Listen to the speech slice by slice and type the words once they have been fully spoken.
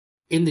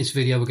In this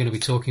video, we're going to be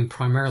talking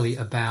primarily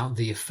about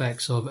the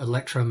effects of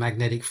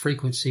electromagnetic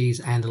frequencies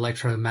and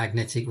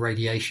electromagnetic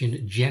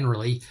radiation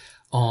generally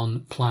on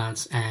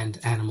plants and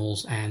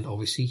animals and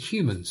obviously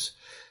humans.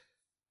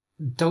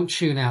 Don't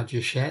tune out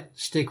just yet.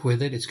 Stick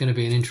with it. It's going to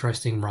be an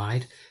interesting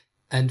ride.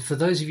 And for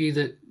those of you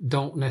that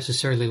don't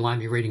necessarily like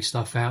me reading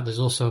stuff out, there's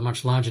also a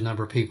much larger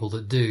number of people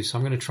that do. So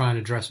I'm going to try and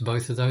address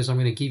both of those. I'm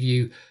going to give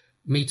you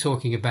me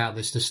talking about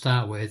this to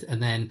start with,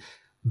 and then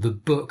the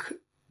book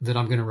that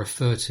I'm going to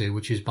refer to,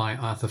 which is by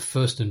Arthur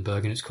Firstenberg,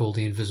 and it's called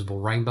The Invisible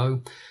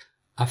Rainbow.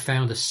 I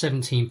found a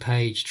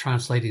 17-page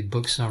translated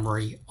book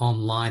summary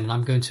online, and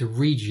I'm going to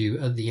read you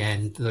at the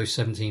end those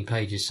 17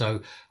 pages. So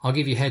I'll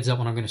give you a heads up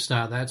when I'm going to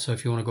start that. So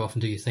if you want to go off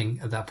and do your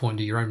thing at that point,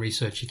 do your own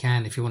research, you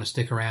can. If you want to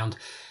stick around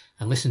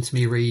and listen to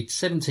me read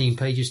 17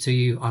 pages to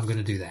you, I'm going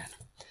to do that.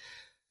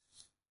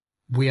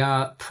 We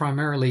are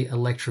primarily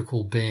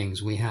electrical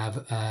beings. We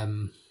have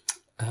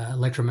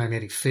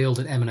electromagnetic field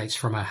that emanates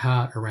from our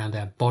heart around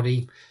our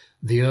body.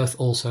 The earth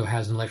also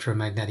has an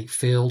electromagnetic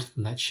field,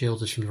 and that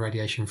shields us from the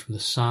radiation from the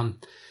sun.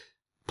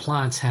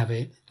 Plants have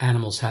it,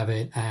 animals have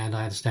it, and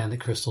I understand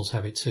that crystals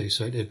have it too.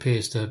 So it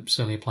appears to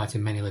certainly apply to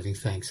many living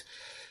things.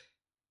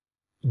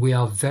 We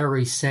are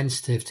very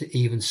sensitive to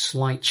even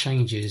slight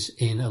changes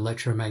in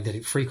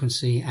electromagnetic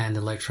frequency and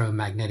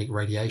electromagnetic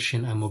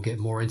radiation, and we'll get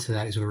more into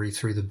that as we read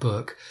through the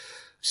book.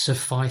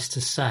 Suffice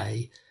to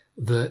say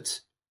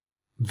that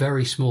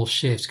very small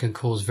shifts can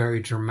cause very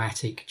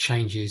dramatic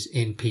changes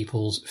in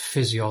people's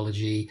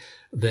physiology,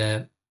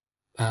 the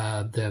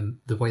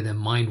way their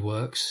mind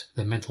works,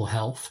 their mental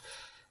health,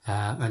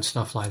 and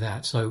stuff like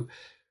that. So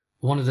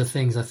one of the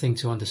things I think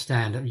to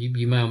understand,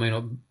 you may or may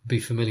not be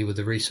familiar with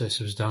the research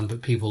that was done,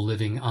 but people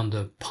living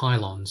under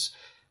pylons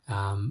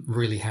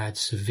really had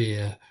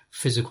severe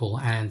physical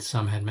and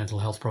some had mental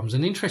health problems.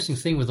 And the interesting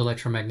thing with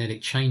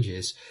electromagnetic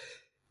changes,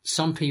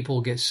 some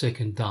people get sick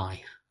and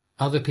die.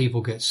 Other people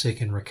get sick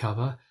and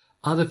recover.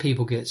 Other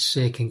people get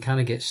sick and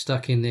kind of get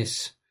stuck in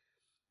this,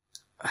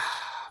 I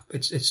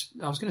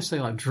was going to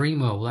say like dream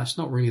world. That's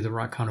not really the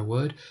right kind of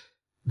word.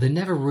 They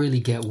never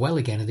really get well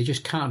again and they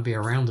just can't be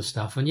around the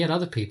stuff. And yet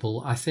other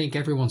people, I think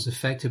everyone's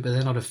affected, but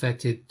they're not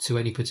affected to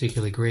any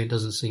particular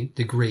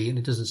degree. And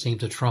it doesn't seem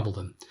to trouble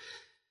them.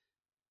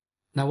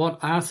 Now, what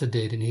Arthur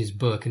did in his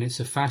book, and it's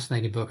a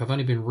fascinating book. I've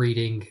only been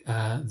reading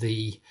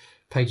the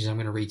pages I'm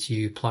going to read to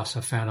you, plus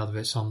I found other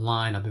bits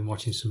online. I've been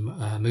watching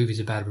some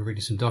movies about it, been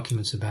reading some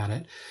documents about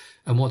it.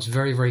 And what's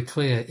very, very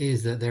clear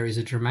is that there is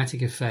a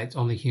dramatic effect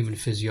on the human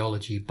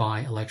physiology by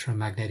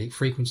electromagnetic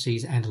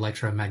frequencies and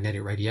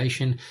electromagnetic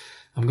radiation.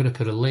 I'm going to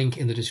put a link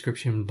in the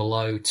description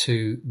below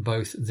to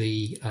both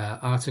the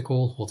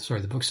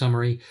the book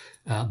summary,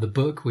 the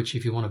book, which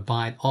if you want to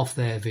buy it off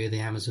there via the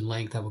Amazon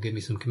link, that will give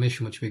me some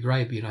commission, which would be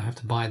great, but you don't have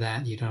to buy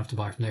that. You don't have to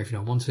buy it from there if you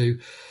don't want to.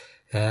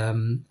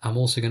 I'm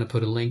also going to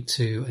put a link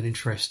to an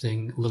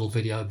interesting little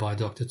video by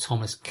Dr.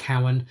 Thomas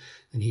Cowan,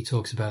 and he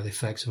talks about the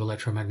effects of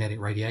electromagnetic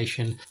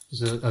radiation.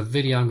 There's a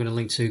video I'm going to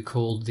link to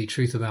called The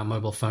Truth About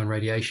Mobile Phone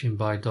Radiation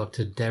by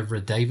Dr. Deborah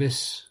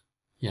Davis.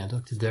 Yeah,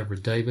 Dr. Deborah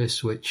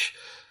Davis, which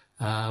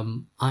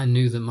I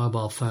knew that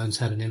mobile phones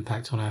had an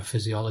impact on our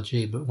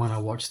physiology, but when I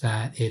watched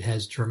that, it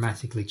has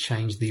dramatically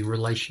changed the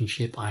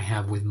relationship I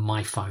have with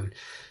my phone.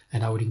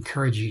 And I would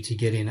encourage you to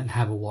get in and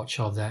have a watch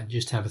of that,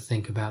 just have a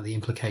think about the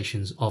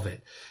implications of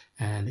it.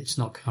 And it's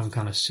not some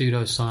kind of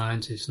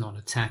pseudoscience, it's not an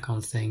attack on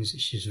things,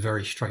 it's just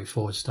very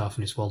straightforward stuff,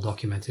 and it's well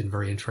documented and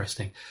very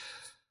interesting.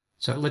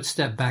 So let's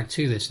step back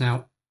to this.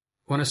 Now,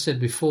 when I said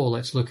before,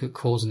 let's look at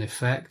cause and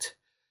effect.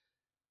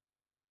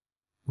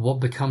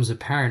 What becomes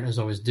apparent as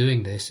I was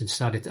doing this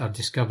and I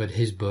discovered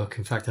his book,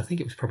 in fact, I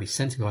think it was probably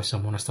sent to me by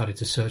someone, I started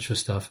to search for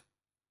stuff,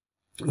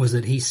 was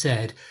that he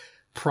said,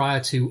 prior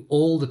to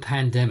all the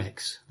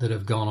pandemics that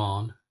have gone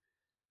on,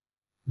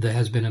 there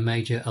has been a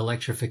major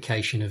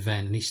electrification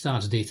event. And he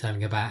starts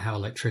detailing about how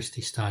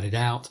electricity started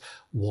out,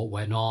 what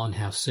went on,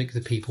 how sick the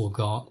people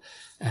got,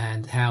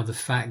 and how the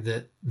fact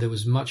that there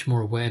was much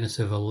more awareness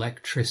of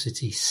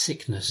electricity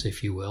sickness,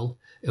 if you will,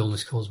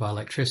 illness caused by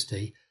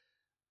electricity,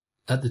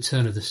 at the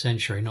turn of the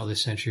century, not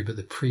this century, but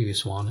the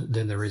previous one,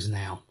 than there is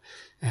now.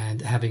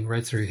 And having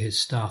read through his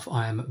stuff,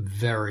 I am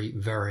very,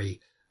 very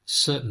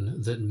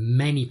certain that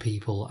many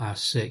people are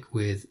sick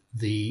with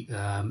the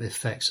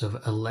effects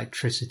of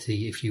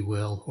electricity, if you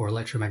will, or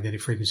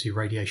electromagnetic frequency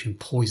radiation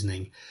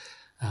poisoning,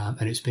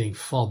 and it's being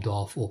fobbed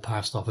off or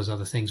passed off as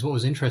other things. What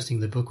was interesting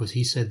in the book was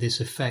he said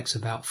this affects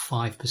about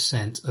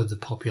 5% of the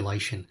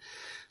population.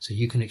 So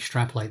you can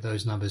extrapolate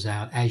those numbers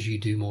out as you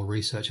do more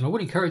research. And I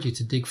would encourage you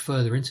to dig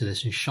further into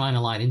this and shine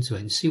a light into it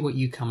and see what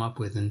you come up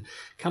with and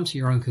come to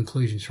your own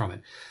conclusions from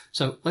it.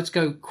 So let's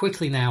go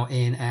quickly now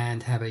in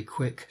and have a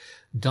quick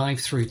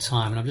dive through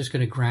time. And I'm just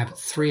going to grab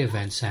 3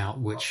 events out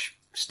which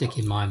stick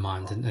in my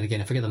mind. And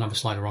again, if I get the number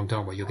slightly wrong,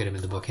 don't worry, you'll get them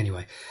in the book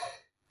anyway.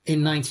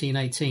 In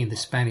 1918, the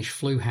Spanish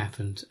flu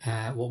happened.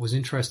 What was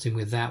interesting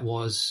with that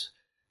was,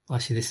 well,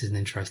 actually, this isn't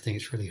interesting.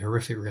 It's really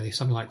horrific, really.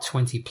 Something like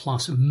 20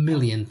 plus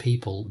million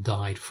people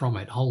died from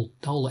it.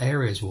 Whole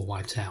areas were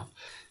wiped out.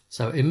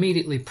 So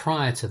immediately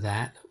prior to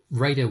that,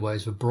 radio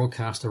waves were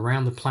broadcast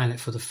around the planet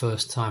for the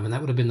first time, and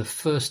that would have been the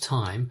first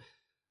time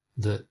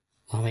that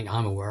I think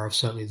I'm aware of,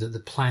 certainly, that the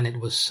planet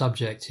was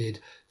subjected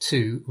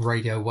to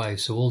radio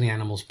waves. So all the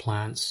animals,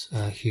 plants,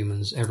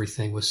 humans,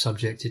 everything was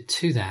subjected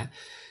to that.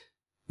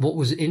 What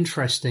was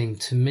interesting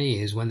to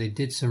me is when they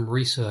did some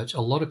research,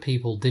 a lot of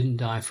people didn't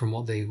die from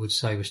what they would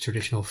say was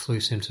traditional flu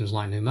symptoms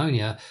like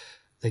pneumonia.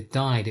 They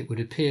died, it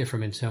would appear,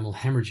 from internal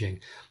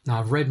hemorrhaging. Now,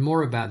 I've read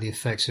more about the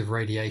effects of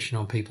radiation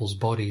on people's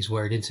bodies,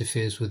 where it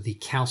interferes with the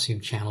calcium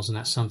channels, and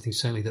that's something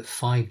certainly that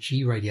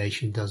 5G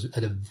radiation does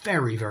at a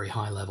very, very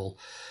high level.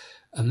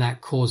 And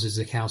that causes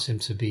the calcium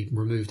to be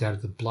removed out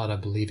of the blood, I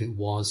believe it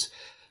was,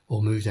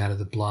 or moved out of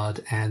the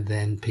blood, and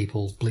then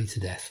people bleed to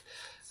death,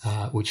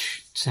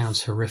 which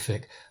sounds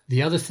horrific.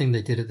 The other thing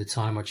they did at the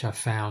time, which I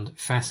found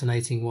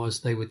fascinating, was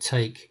they would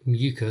take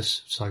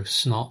mucus, so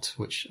snot,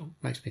 which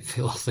makes me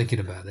feel thinking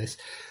about this.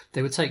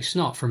 They would take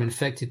snot from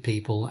infected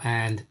people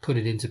and put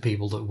it into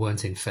people that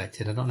weren't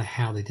infected. I don't know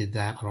how they did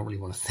that. I don't really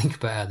want to think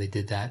about how they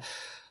did that.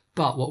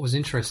 But what was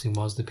interesting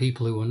was the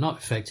people who were not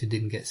affected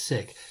didn't get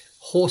sick.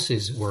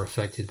 Horses were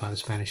affected by the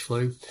Spanish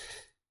flu.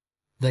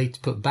 They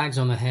put bags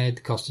on the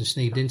head, Costin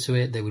sneezed into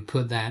it. They would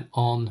put that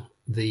on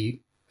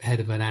the head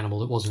of an animal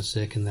that wasn't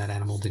sick, and that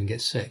animal didn't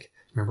get sick.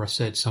 Remember I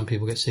said some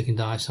people get sick and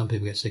die, some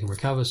people get sick and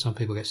recover, some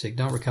people get sick,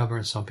 don't recover,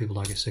 and some people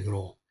don't get sick at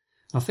all.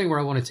 I think where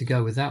I wanted to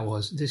go with that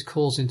was this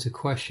calls into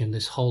question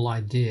this whole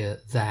idea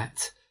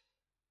that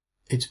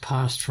it's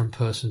passed from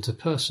person to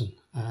person.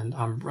 And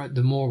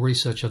the more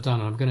research I've done,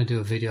 and I'm going to do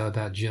a video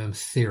about germ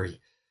theory,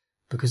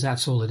 because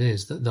that's all it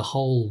is. The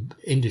whole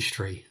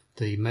industry,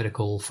 the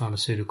medical,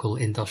 pharmaceutical,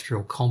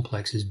 industrial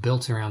complex is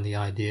built around the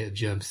idea of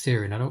germ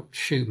theory. Now, don't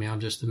shoot me,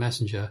 I'm just the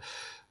messenger.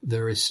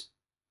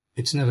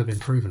 It's never been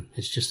proven.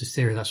 It's just a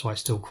theory. That's why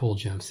it's still called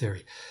germ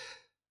theory.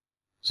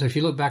 So if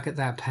you look back at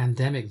that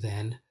pandemic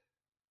then,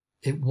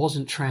 it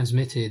wasn't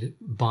transmitted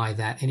by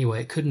that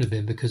anyway. It couldn't have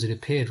been, because it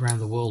appeared around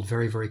the world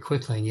very, very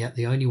quickly, and yet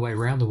the only way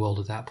around the world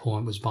at that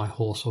point was by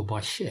horse or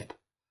by ship.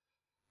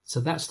 So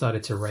that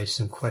started to raise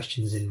some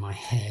questions in my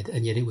head,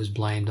 and yet it was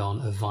blamed on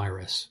a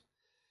virus.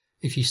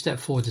 If you step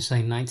forward to, say,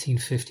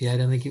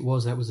 1958, I think it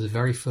was, that was the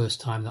very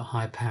first time that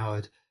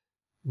high-powered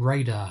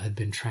radar had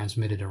been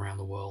transmitted around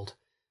the world,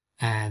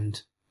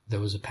 and there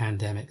was a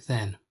pandemic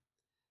then.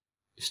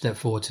 Step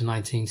forward to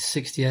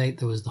 1968,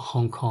 there was the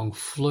Hong Kong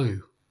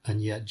flu, and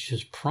yet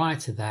just prior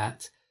to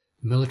that,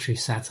 military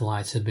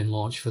satellites had been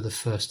launched for the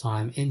first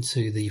time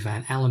into the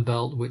Van Allen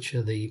belt, which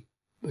are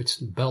it's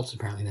belts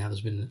apparently now,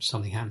 there's been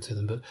something happened to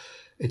them, but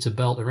it's a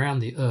belt around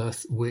the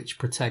Earth which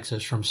protects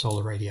us from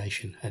solar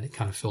radiation, and it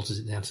kind of filters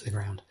it down to the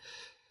ground.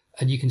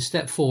 And you can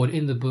step forward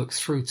in the book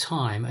through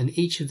time, and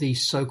each of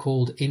these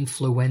so-called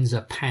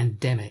influenza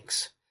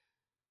pandemics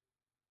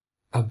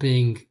are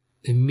being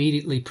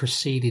immediately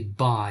preceded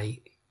by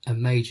a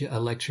major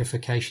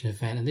electrification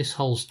event. And this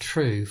holds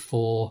true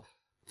for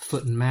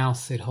foot and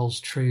mouth. It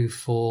holds true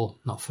for,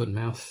 not foot and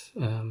mouth,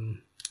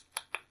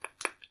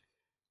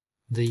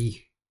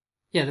 the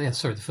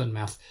foot and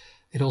mouth.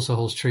 It also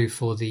holds true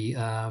for the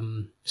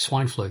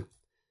swine flu,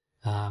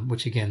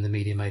 which again, the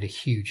media made a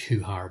huge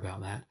hoo-ha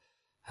about that.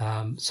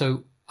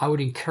 So I would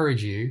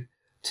encourage you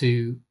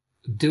to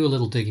do a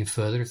little digging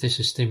further if this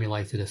has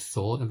stimulated a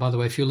thought. And by the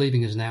way, if you're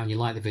leaving us now and you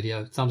like the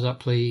video, thumbs up,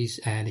 please.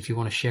 And if you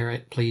want to share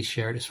it, please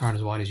share it as far and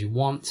as wide as you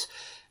want.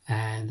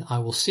 And I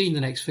will see you in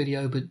the next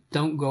video, but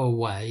don't go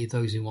away,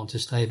 those who want to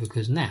stay,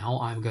 because now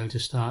I'm going to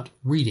start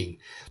reading.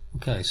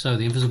 Okay, so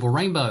The Invisible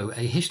Rainbow,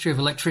 A History of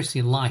Electricity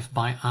and Life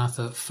by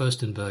Arthur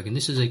Furstenberg. And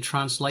this is a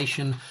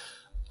translation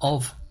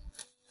of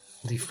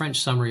the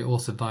French summary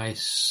authored by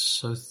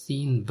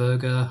Sothine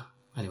Berger.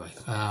 Anyway,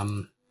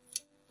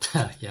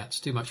 yeah, it's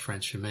too much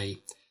French for me.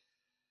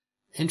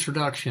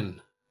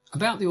 Introduction.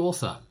 About the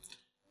author.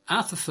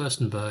 Arthur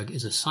Furstenberg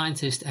is a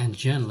scientist and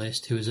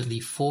journalist who is at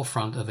the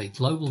forefront of a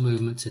global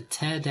movement to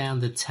tear down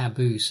the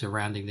taboo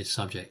surrounding this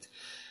subject.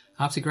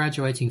 After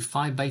graduating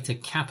Phi Beta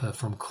Kappa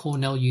from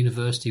Cornell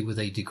University with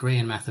a degree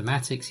in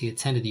mathematics, he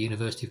attended the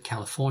University of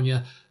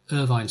California,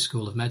 Irvine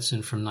School of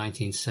Medicine from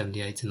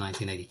 1978 to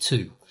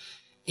 1982.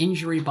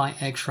 Injury by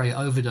X-ray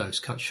overdose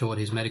cut short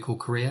his medical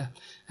career,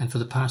 and for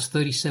the past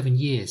 37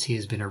 years he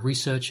has been a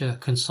researcher,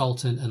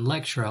 consultant, and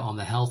lecturer on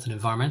the health and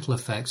environmental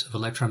effects of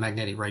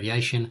electromagnetic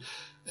radiation,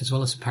 as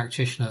well as a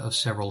practitioner of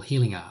several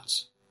healing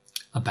arts.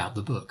 About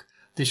the book.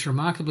 This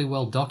remarkably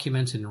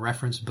well-documented and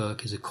referenced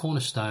book is a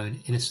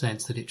cornerstone in a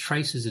sense that it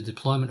traces the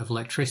deployment of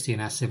electricity in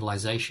our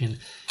civilization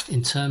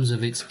in terms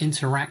of its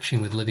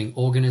interaction with living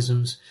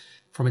organisms,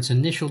 from its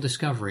initial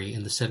discovery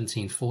in the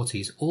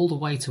 1740s all the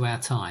way to our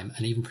time,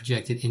 and even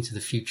projected into the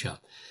future.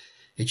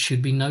 It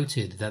should be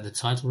noted that the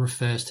title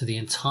refers to the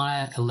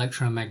entire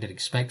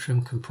electromagnetic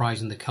spectrum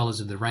comprising the colors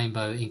of the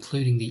rainbow,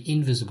 including the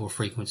invisible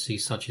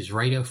frequencies such as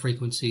radio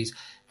frequencies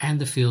and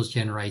the fields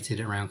generated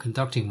around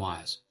conducting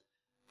wires.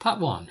 Part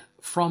 1.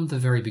 From the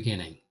very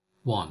beginning.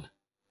 1.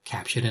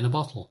 Captured in a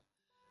bottle.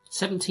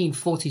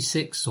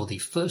 1746 saw the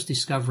first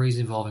discoveries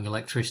involving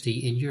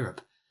electricity in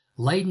Europe.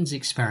 Leiden's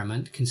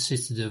experiment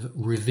consisted of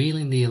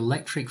revealing the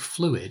electric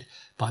fluid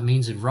by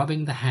means of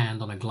rubbing the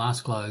hand on a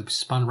glass globe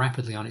spun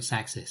rapidly on its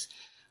axis.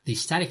 The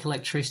static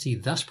electricity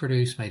thus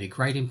produced made a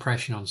great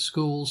impression on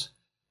schools,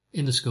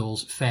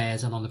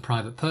 fairs, and on the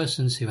private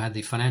persons who had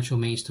the financial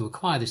means to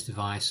acquire this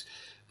device,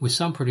 with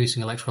some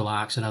producing electrical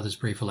arcs and others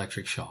brief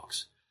electric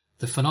shocks.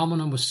 The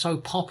phenomenon was so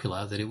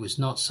popular that it was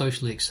not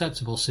socially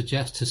acceptable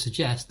to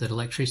suggest that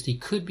electricity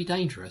could be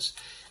dangerous,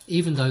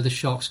 even though the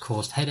shocks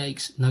caused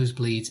headaches,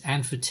 nosebleeds,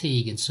 and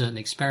fatigue in certain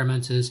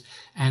experimenters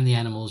and the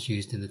animals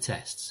used in the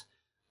tests.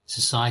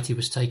 Society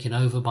was taken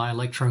over by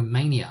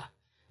electromania,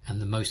 and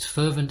the most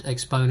fervent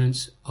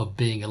exponents of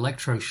being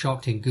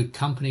electroshocked in good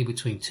company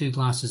between 2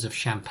 glasses of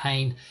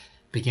champagne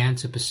began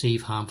to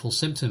perceive harmful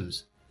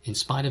symptoms. In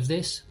spite of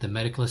this, the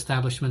medical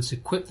establishments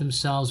equipped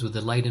themselves with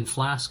the Leyden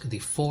flask, the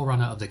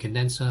forerunner of the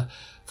condenser,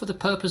 for the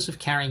purpose of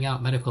carrying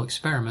out medical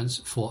experiments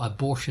for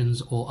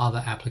abortions or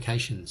other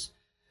applications.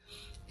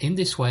 In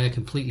this way, a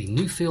completely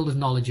new field of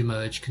knowledge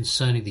emerged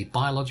concerning the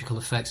biological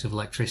effects of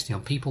electricity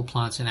on people,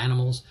 plants, and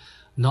animals,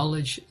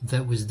 knowledge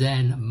that was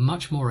then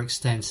much more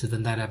extensive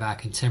than that of our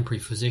contemporary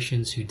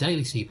physicians who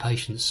daily see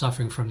patients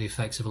suffering from the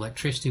effects of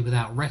electricity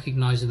without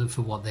recognizing them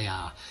for what they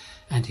are,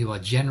 and who are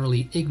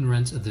generally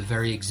ignorant of the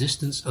very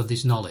existence of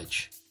this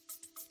knowledge.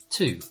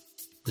 2.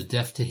 The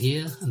deaf to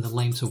hear and the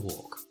lame to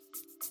walk.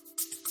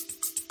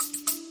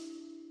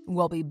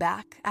 We'll be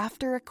back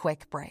after a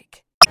quick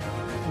break.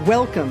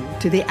 Welcome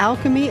to the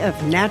Alchemy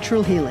of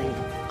Natural Healing.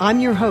 I'm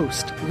your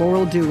host,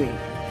 Laurel Dewey.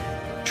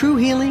 True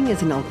healing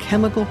is an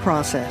alchemical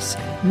process,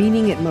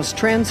 meaning it must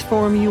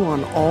transform you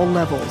on all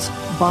levels,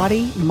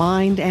 body,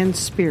 mind, and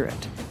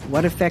spirit.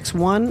 What affects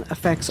one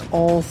affects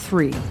all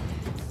 3.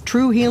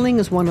 True healing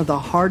is one of the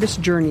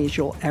hardest journeys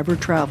you'll ever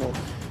travel,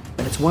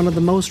 but it's one of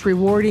the most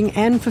rewarding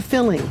and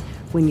fulfilling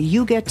when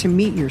you get to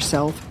meet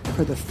yourself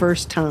for the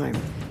first time.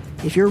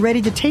 If you're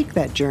ready to take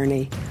that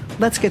journey,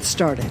 let's get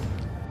started.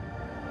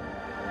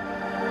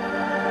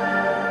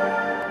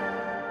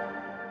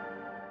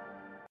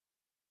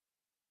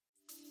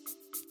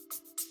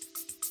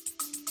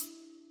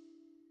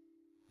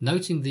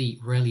 Noting the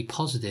rarely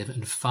positive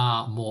and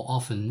far more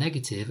often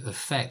negative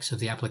effects of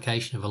the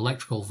application of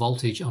electrical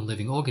voltage on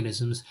living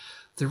organisms,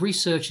 the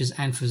researchers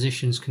and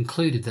physicians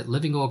concluded that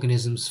living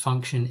organisms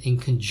function in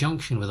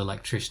conjunction with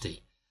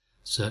electricity.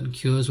 Certain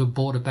cures were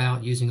brought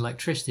about using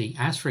electricity,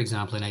 as for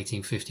example in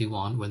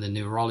 1851 when the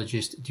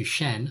neurologist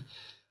Duchenne,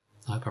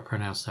 I hope I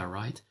pronounced that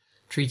right,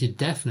 treated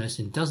deafness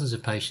in dozens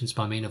of patients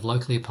by means of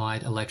locally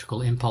applied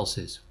electrical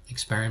impulses.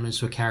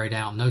 Experiments were carried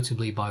out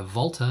notably by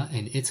Volta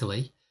in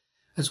Italy,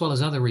 as well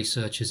as other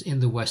researchers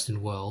in the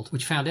Western world,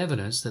 which found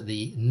evidence that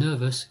the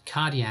nervous,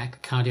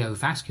 cardiac,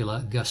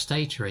 cardiovascular,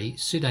 gustatory,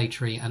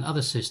 sudatory, and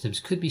other systems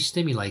could be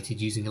stimulated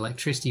using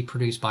electricity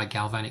produced by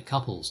galvanic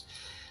couples.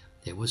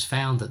 It was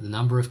found that the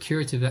number of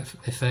curative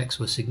effects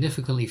were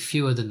significantly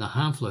fewer than the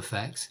harmful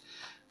effects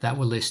that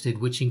were listed,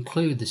 which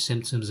include the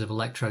symptoms of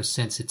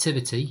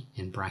electrosensitivity,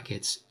 in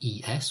brackets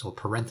ES, or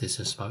parenthesis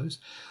I suppose,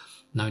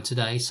 known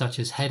today, such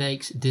as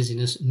headaches,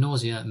 dizziness,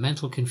 nausea,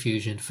 mental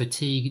confusion,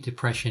 fatigue,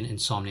 depression,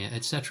 insomnia,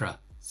 etc.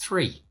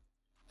 3.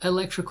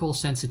 Electrical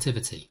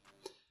sensitivity.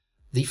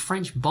 The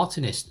French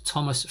botanist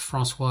Thomas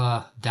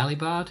Francois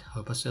Dalibard,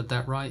 hope I said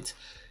that right,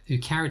 who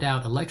carried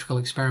out electrical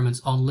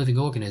experiments on living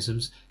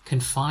organisms,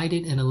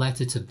 confided in a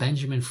letter to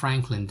Benjamin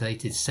Franklin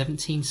dated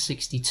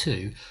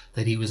 1762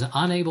 that he was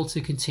unable to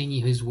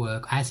continue his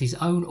work as his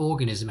own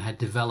organism had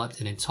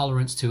developed an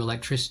intolerance to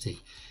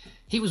electricity.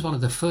 He was one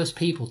of the first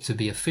people to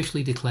be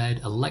officially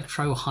declared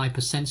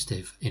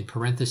electro-hypersensitive, in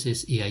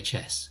parenthesis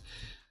EHS.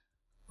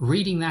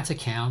 Reading that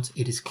account,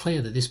 it is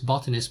clear that this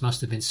botanist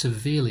must have been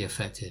severely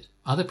affected.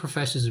 Other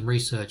professors and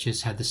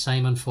researchers had the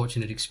same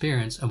unfortunate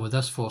experience and were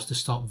thus forced to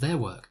stop their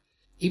work.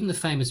 Even the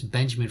famous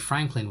Benjamin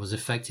Franklin was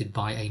affected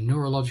by a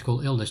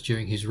neurological illness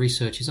during his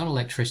researches on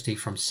electricity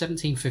from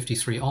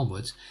 1753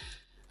 onwards,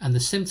 and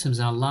the symptoms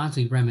are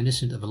largely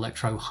reminiscent of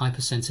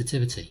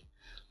electro-hypersensitivity.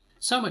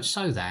 So much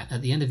so that,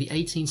 at the end of the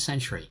 18th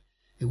century,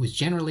 it was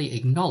generally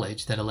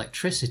acknowledged that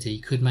electricity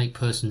could make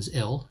persons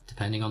ill,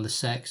 depending on the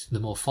sex,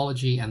 the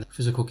morphology, and the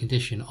physical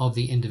condition of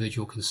the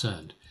individual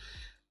concerned.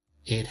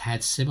 It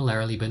had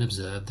similarly been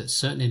observed that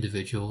certain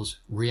individuals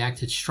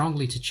reacted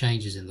strongly to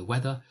changes in the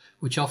weather,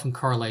 which often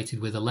correlated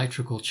with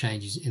electrical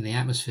changes in the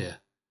atmosphere.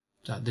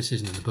 This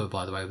isn't in the book,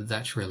 by the way, but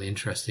that's really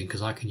interesting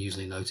because I can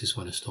usually notice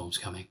when a storm's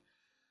coming.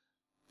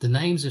 The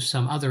names of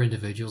some other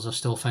individuals are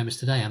still famous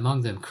today,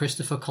 among them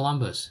Christopher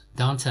Columbus,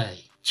 Dante,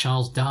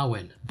 Charles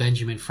Darwin,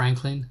 Benjamin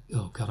Franklin,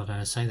 oh God, I don't know how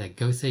to say that,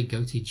 Goethe,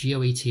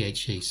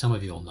 Goethe, some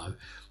of you all know,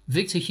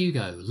 Victor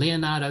Hugo,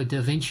 Leonardo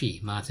da Vinci,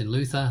 Martin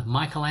Luther,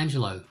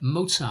 Michelangelo,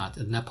 Mozart,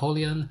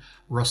 Napoleon,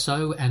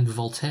 Rousseau, and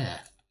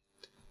Voltaire.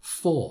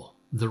 4.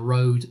 The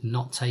road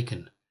not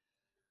taken.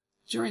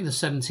 During the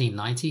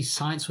 1790s,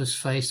 science was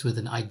faced with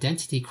an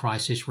identity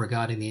crisis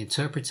regarding the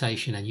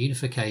interpretation and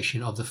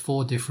unification of the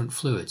 4 different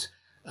fluids: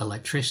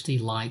 electricity,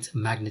 light,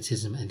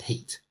 magnetism, and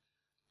heat.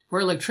 Where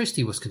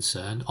electricity was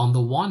concerned, on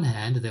the one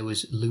hand there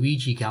was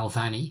Luigi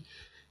Galvani,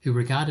 who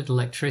regarded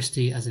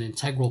electricity as an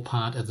integral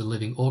part of the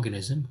living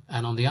organism,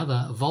 and on the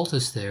other,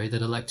 Volta's theory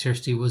that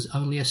electricity was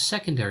only a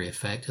secondary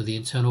effect of the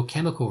internal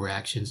chemical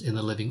reactions in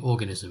the living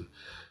organism.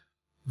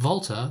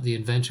 Volta, the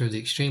inventor of the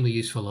extremely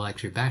useful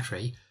electric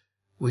battery,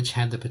 which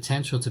had the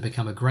potential to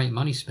become a great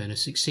money spinner,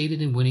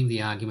 succeeded in winning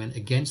the argument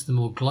against the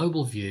more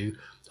global view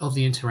of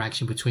the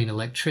interaction between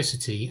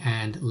electricity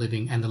and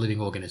the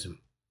living organism.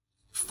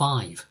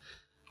 5.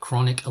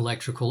 Chronic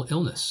electrical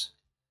illness.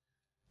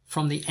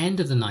 From the end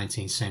of the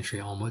 19th century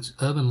onwards,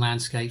 urban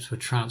landscapes were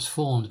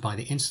transformed by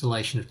the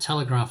installation of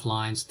telegraph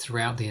lines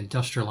throughout the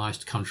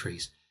industrialized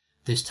countries.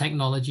 This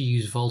technology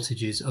used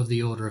voltages of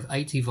the order of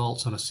 80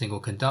 volts on a single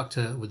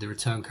conductor, with the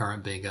return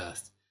current being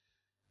earthed.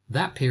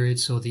 That period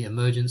saw the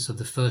emergence of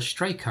the first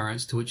stray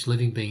currents to which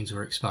living beings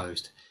were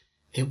exposed.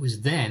 It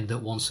was then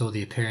that one saw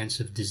the appearance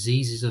of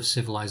diseases of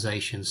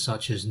civilization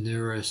such as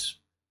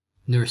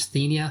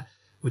neurasthenia,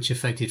 which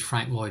affected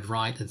Frank Lloyd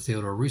Wright and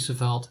Theodore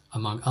Roosevelt,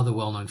 among other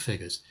well-known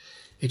figures.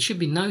 It should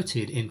be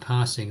noted in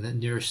passing that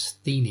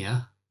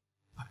neurasthenia,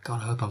 I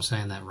hope I'm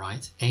saying that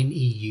right,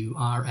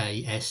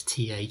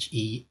 Neurasthenia,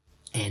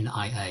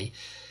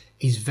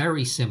 is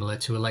very similar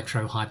to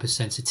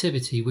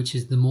electrohypersensitivity, which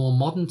is the more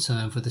modern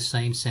term for the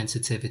same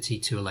sensitivity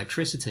to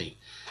electricity.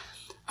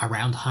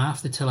 Around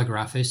half the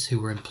telegraphists who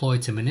were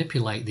employed to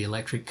manipulate the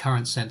electric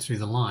current sent through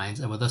the lines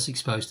and were thus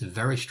exposed to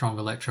very strong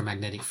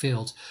electromagnetic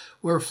fields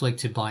were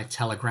afflicted by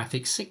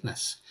telegraphic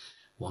sickness.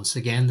 Once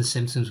again, the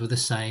symptoms were the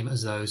same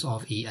as those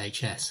of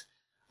EHS.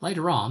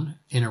 Later on,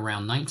 in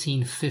around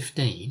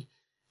 1915,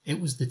 it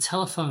was the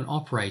telephone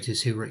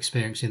operators who were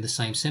experiencing the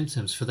same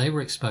symptoms, for they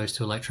were exposed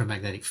to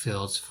electromagnetic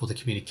fields from the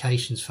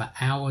communications for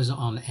hours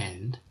on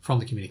end.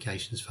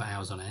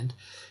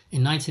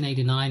 In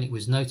 1989, it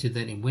was noted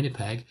that in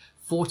Winnipeg,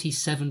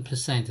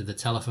 47% of the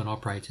telephone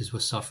operators were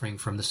suffering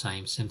from the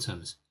same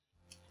symptoms.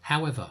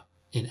 However,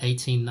 in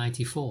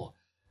 1894,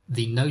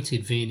 the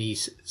noted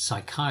Viennese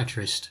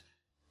psychiatrist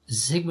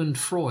Sigmund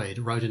Freud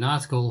wrote an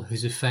article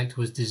whose effect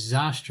was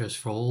disastrous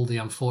for all the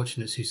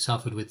unfortunates who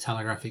suffered with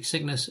telegraphic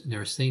sickness,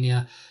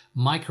 neurasthenia,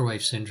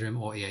 microwave syndrome,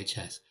 or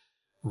EHS.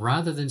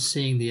 Rather than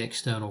seeing the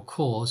external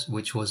cause,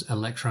 which was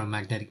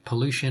electromagnetic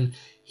pollution,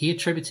 he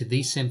attributed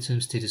these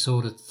symptoms to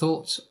disordered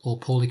thoughts or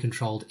poorly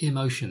controlled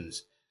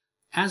emotions.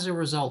 As a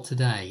result,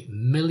 today,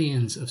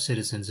 millions of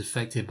citizens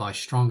affected by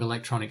strong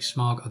electronic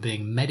smog are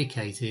being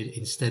medicated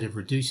instead of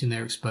reducing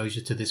their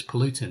exposure to this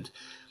pollutant.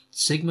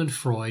 Sigmund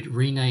Freud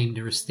renamed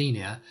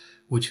neurasthenia,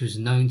 which was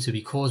known to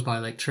be caused by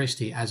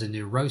electricity, as a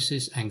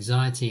neurosis,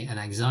 anxiety, an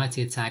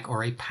anxiety attack,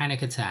 or a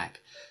panic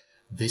attack.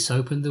 This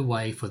opened the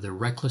way for the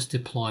reckless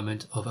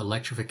deployment of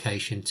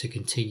electrification to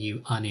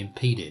continue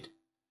unimpeded.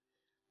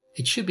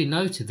 It should be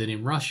noted that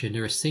in Russia,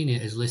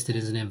 neurasthenia is listed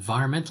as an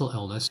environmental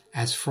illness,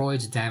 as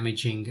Freud's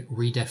damaging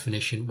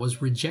redefinition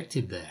was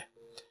rejected there.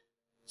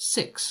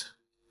 6.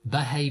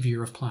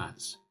 Behavior of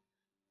plants.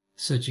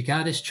 Sir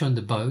Jagadish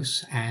Chandra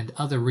Bose and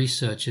other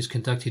researchers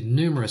conducted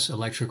numerous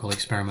electrical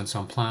experiments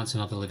on plants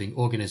and other living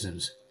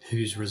organisms,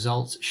 whose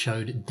results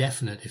showed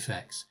definite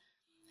effects.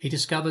 He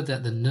discovered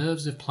that the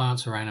nerves of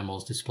plants or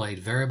animals displayed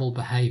variable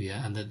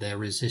behavior and that their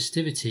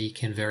resistivity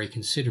can vary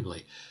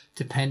considerably,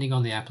 depending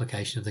on the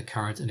application of the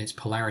current and its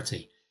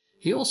polarity.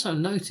 He also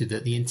noted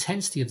that the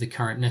intensity of the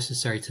current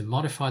necessary to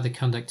modify the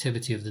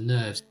conductivity of the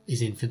nerves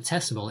is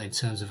infinitesimal in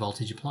terms of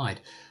voltage applied,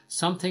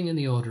 something in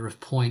the order of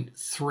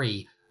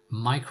 0.3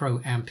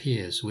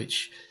 microamperes,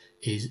 which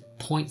is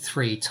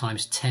 0.3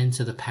 times 10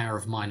 to the power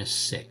of minus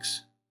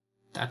 6.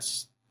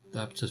 That's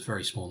a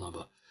very small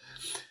number.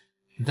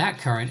 That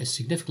current is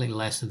significantly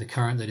less than the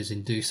current that is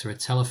induced through a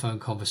telephone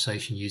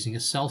conversation using a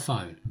cell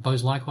phone.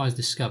 Bose likewise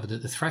discovered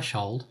that the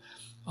threshold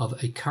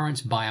of a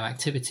current's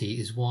bioactivity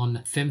is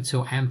 1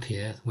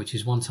 femtoampere, which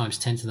is 1 times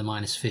 10 to the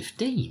minus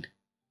 15.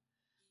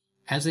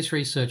 As this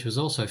researcher was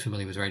also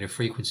familiar with radio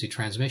frequency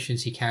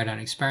transmissions, he carried out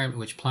an experiment in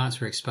which plants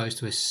were exposed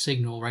to a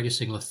radio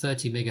signal of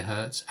 30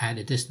 megahertz at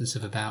a distance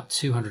of about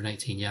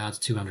 218 yards,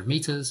 200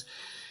 meters,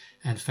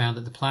 and found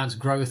that the plant's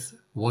growth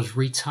was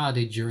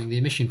retarded during the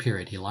emission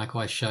period. He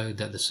likewise showed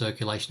that the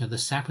circulation of the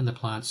sap in the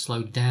plant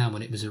slowed down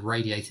when it was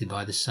irradiated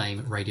by the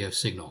same radio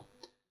signal.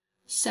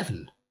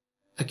 7.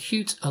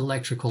 Acute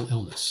electrical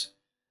illness.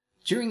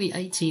 During the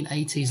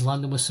 1880s,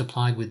 London was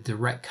supplied with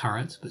direct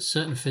current, but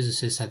certain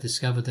physicists had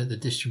discovered that the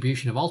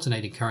distribution of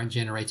alternating current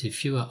generated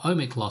fewer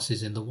ohmic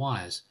losses in the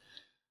wires.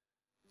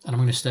 And I'm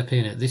going to step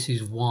in it. This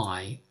is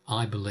why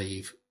I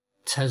believe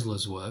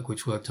Tesla's work,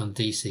 which worked on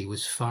DC,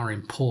 was far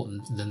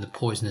important than the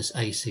poisonous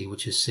AC,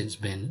 which has since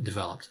been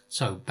developed.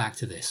 So, back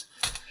to this.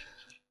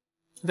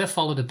 There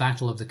followed a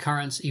battle of the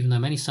currents, even though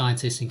many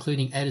scientists,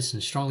 including Edison,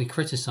 strongly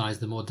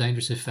criticized the more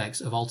dangerous effects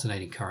of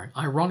alternating current.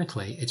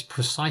 Ironically, it's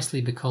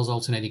precisely because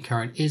alternating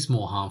current is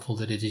more harmful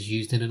that it is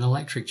used in an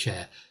electric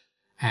chair.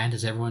 And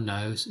as everyone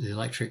knows, the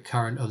electric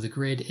current of the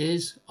grid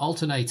is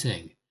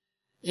alternating.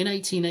 In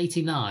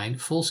 1889,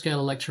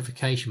 full-scale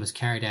electrification was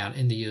carried out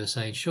in the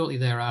USA and shortly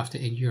thereafter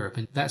in Europe.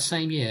 And that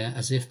same year,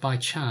 as if by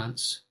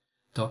chance,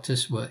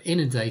 doctors were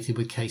inundated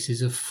with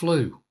cases of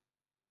flu,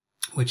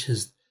 which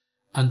has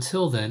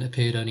until then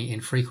appeared only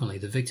infrequently.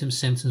 The victim's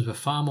symptoms were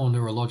far more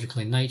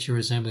neurological in nature,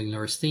 resembling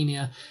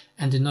neurasthenia,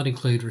 and did not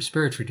include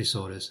respiratory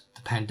disorders.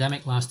 The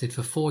pandemic lasted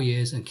for 4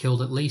 years and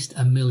killed at least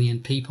 1 million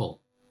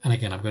people. And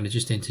again, I'm going to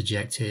just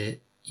interject here.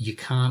 You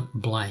can't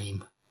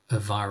blame a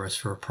virus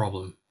for a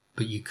problem,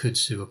 but you could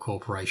sue a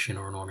corporation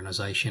or an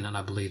organization, and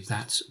I believe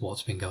that's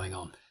what's been going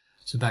on.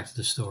 So back to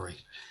the story.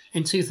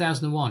 In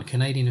 2001,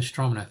 Canadian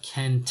astronomer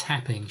Ken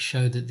Tapping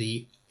showed that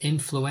the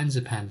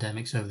influenza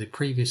pandemics over the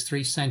previous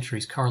 3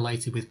 centuries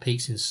correlated with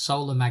peaks in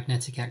solar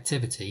magnetic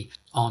activity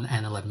on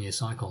an 11-year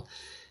cycle.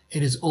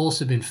 It has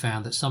also been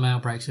found that some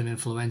outbreaks of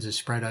influenza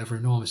spread over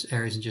enormous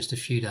areas in just a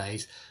few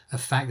days, a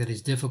fact that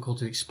is difficult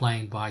to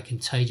explain by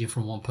contagion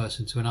from one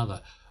person to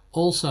another.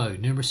 Also,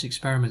 numerous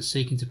experiments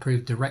seeking to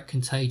prove direct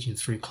contagion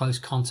through close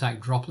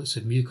contact droplets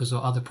of mucus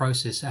or other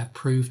processes have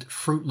proved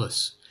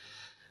fruitless.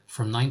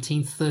 From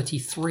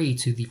 1933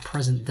 to the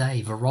present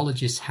day,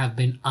 virologists have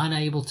been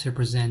unable to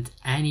present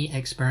any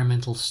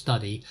experimental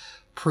study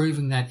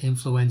proving that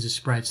influenza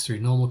spreads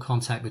through normal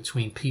contact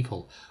between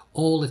people.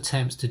 All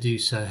attempts to do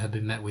so have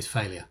been met with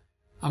failure.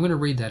 I'm going to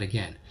read that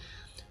again.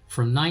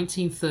 From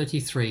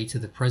 1933 to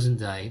the present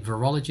day,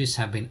 virologists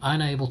have been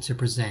unable to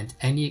present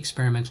any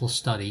experimental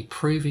study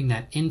proving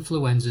that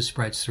influenza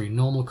spreads through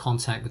normal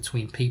contact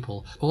between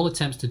people. All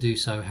attempts to do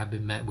so have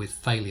been met with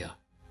failure.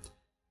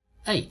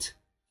 8.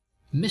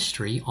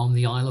 Mystery on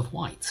the Isle of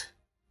Wight.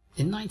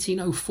 In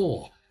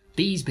 1904,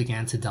 bees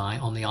began to die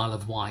on the Isle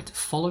of Wight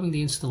following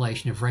the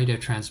installation of radio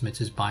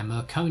transmitters by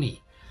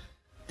Marconi.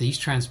 These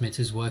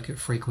transmitters work at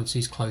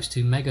frequencies close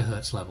to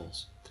megahertz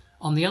levels.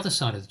 On the other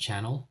side of the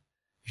channel,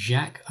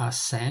 Jacques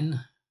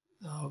Arsène,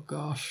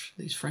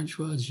 these French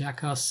words,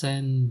 Jacques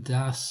Arsène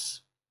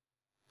das,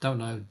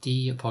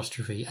 D''Arsonval,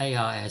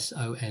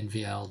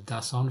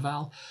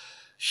 Dassonval,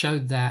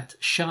 showed that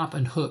sharp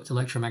and hooked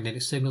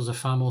electromagnetic signals are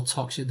far more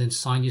toxic than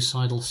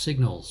sinusoidal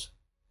signals.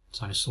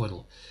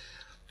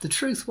 The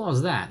truth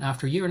was that,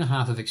 after a year and a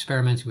half of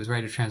experimenting with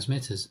radio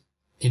transmitters,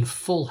 in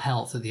full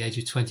health at the age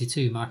of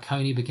 22,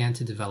 Marconi began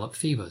to develop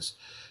fevers.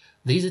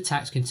 These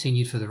attacks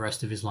continued for the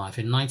rest of his life.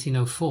 In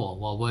 1904,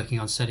 while working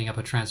on setting up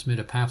a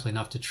transmitter powerful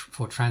enough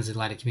for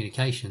transatlantic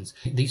communications,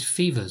 these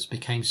fevers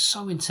became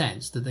so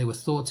intense that they were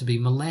thought to be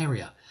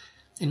malaria.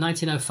 In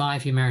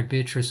 1905, he married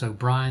Beatrice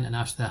O'Brien, and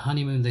after their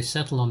honeymoon, they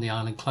settled on the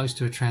island close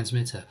to a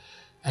transmitter.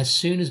 As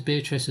soon as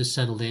Beatrice had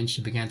settled in,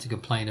 she began to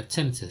complain of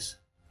tinnitus.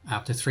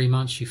 After 3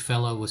 months, she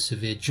fell over with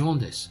severe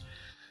jaundice.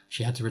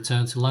 She had to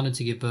return to London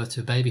to give birth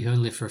to a baby who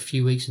only lived for a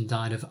few weeks and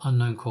died of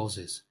unknown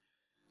causes.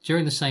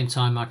 During the same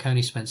time,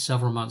 Marconi spent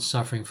several months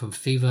suffering from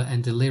fever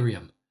and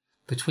delirium.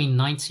 Between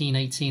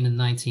 1918 and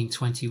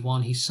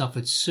 1921, he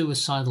suffered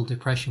suicidal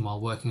depression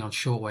while working on a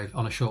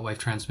shortwave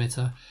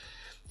transmitter.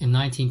 In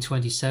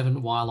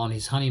 1927, while on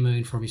his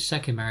honeymoon from his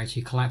second marriage,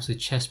 he collapsed with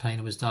chest pain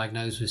and was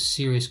diagnosed with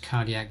serious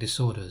cardiac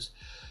disorders.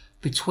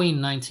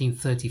 Between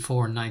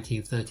 1934 and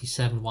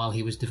 1937, while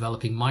he was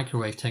developing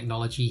microwave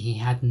technology, he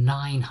had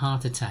 9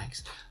 heart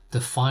attacks, the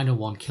final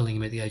one killing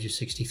him at the age of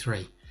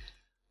 63.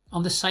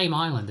 On the same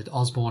island at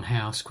Osborne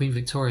House, Queen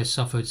Victoria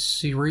suffered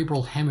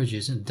cerebral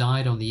hemorrhages and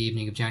died on the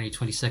evening of January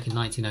 22,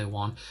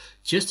 1901,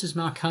 just as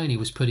Marconi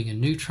was putting a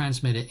new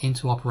transmitter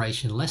into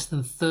operation less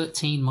than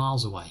 13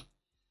 miles away.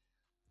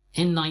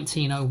 In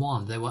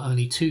 1901, there were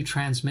only 2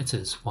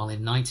 transmitters, while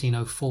in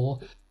 1904,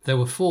 there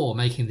were 4,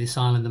 making this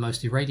island the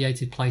most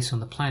irradiated place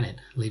on the planet,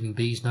 leaving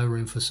bees no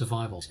room for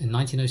survival. In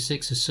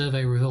 1906, a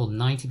survey revealed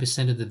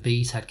 90% of the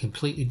bees had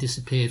completely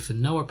disappeared for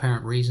no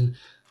apparent reason.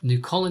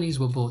 New colonies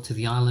were brought to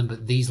the island,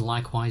 but these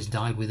likewise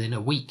died within a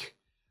week.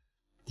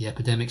 The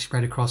epidemic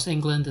spread across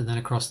England and then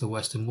across the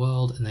Western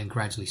world, and then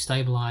gradually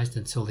stabilized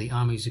until the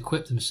armies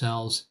equipped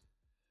themselves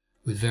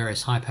with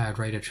various high-powered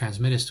radio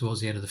transmitters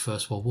towards the end of the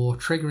First World War,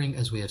 triggering,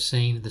 as we have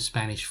seen, the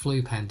Spanish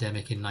flu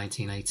pandemic in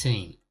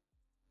 1918,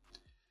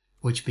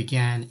 which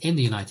began in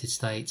the United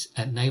States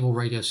at Naval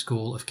Radio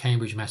School of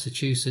Cambridge,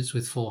 Massachusetts,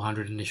 with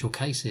 400 initial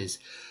cases.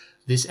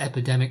 This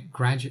epidemic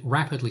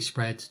rapidly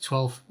spread to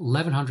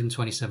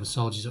 1,127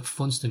 soldiers at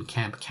Funston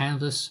Camp,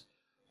 Kansas,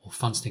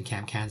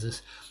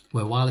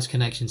 where wireless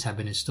connections had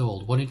been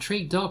installed. What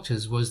intrigued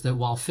doctors was that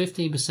while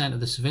 15% of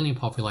the civilian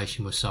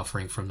population was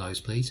suffering from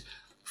nosebleeds,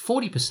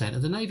 40%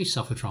 of the Navy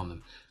suffered from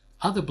them.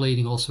 Other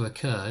bleeding also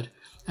occurred,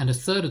 and a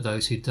third of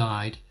those who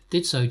died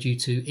did so due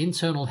to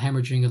internal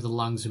hemorrhaging of the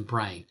lungs and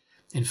brain.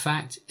 In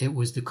fact, it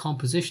was the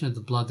composition of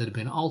the blood that had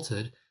been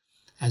altered,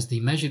 as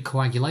the measured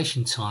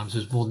coagulation times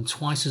was more than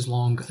twice as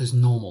long as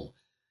normal.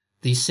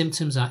 These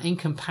symptoms are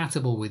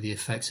incompatible with the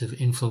effects of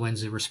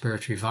influenza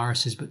respiratory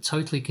viruses, but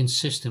totally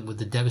consistent with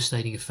the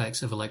devastating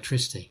effects of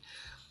electricity.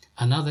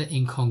 Another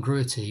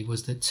incongruity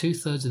was that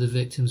 2/3 of the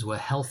victims were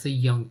healthy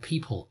young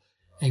people.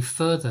 A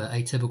further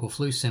atypical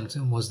flu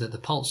symptom was that the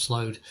pulse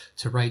slowed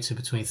to rates of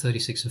between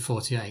 36 and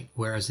 48,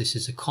 whereas this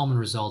is a common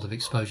result of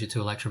exposure to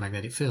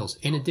electromagnetic fields.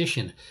 In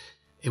addition,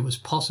 it was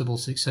possible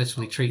to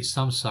successfully treat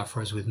some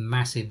sufferers with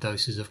massive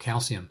doses of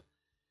calcium.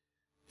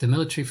 The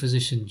military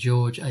physician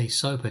George A.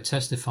 Soper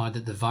testified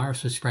that the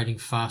virus was spreading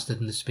faster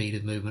than the speed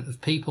of movement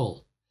of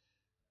people.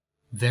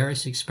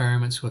 Various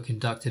experiments were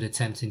conducted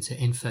attempting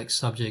to infect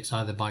subjects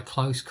either by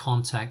close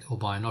contact or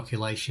by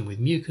inoculation with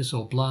mucus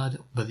or blood,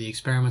 but the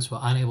experiments were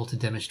unable to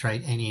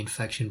demonstrate any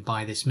infection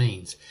by this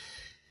means.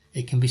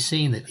 It can be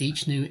seen that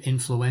each new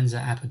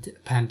influenza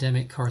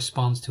pandemic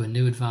corresponds to a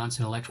new advance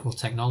in electrical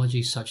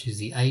technology, such as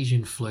the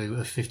Asian flu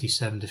of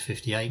 1957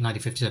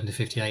 to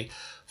 58,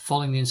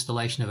 following the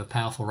installation of a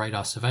powerful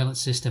radar surveillance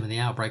system, and the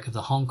outbreak of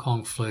the Hong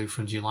Kong flu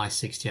from July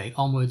 68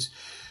 onwards,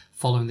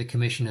 following the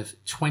commission of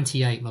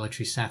 28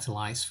 military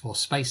satellites for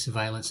space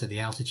surveillance at the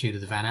altitude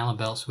of the Van Allen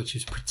belts, which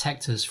is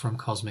protect us from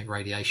cosmic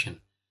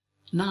radiation.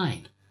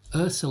 9.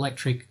 Earth's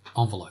electric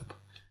envelope.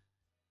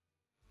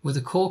 With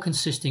a core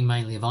consisting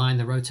mainly of iron,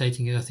 the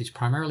rotating Earth is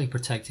primarily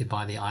protected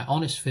by the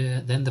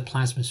ionosphere, then the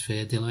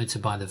plasmasphere,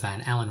 delimited by the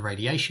Van Allen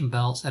radiation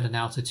belts at an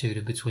altitude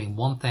of between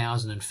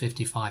 1,000 and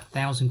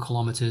 55,000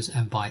 kilometers,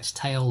 and by its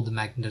tail, the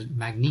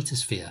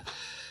magnetosphere,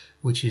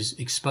 which is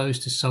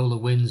exposed to solar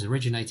winds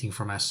originating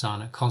from our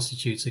sun,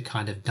 constitutes a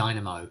kind of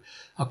dynamo,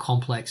 a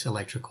complex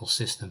electrical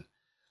system.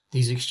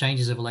 These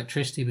exchanges of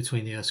electricity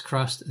between the Earth's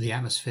crust, the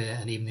atmosphere,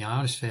 and even the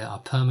ionosphere are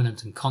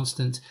permanent and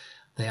constant.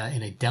 They are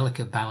in a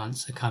delicate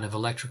balance, a kind of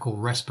electrical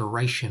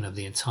respiration of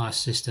the entire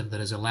system that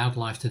has allowed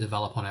life to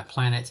develop on our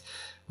planet,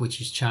 which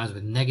is charged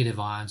with negative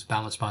ions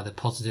balanced by the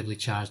positively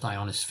charged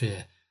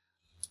ionosphere.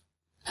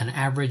 An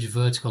average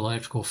vertical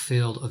electrical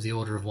field of the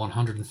order of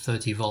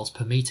 130 volts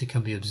per meter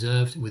can be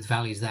observed, with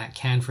values that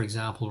can, for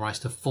example, rise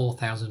to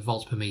 4,000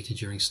 volts per meter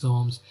during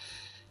storms.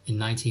 In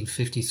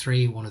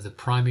 1953, one of the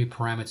primary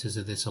parameters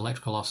of this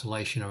electrical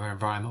oscillation of our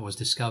environment was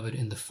discovered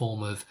in the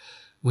form of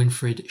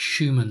Winfried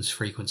Schumann's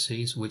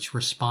frequencies, which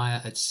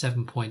respire at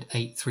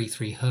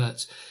 7.833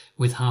 Hz,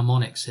 with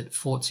harmonics at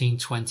 14,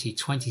 20,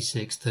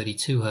 26,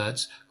 32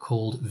 Hz,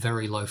 called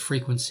very low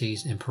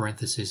frequencies, in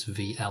parenthesis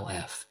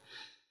VLF.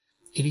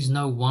 It is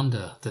no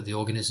wonder that the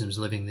organisms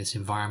living in this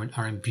environment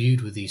are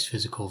imbued with these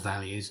physical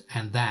values,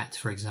 and that,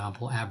 for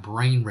example, our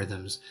brain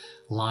rhythms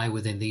lie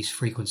within these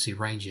frequency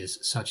ranges,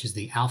 such as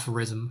the alpha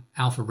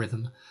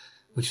rhythm,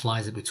 which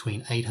lies at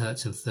between 8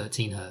 Hz and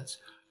 13 Hz.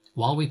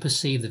 While we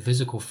perceive the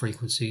physical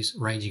frequencies,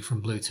 ranging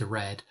from blue to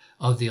red,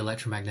 of the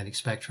electromagnetic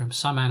spectrum,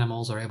 some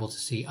animals are able to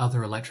see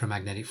other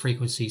electromagnetic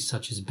frequencies,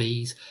 such as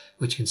bees,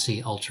 which can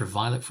see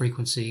ultraviolet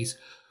frequencies,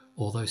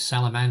 although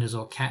salamanders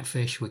or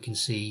catfish, we can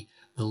see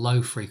the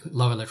low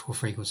electrical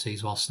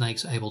frequencies, while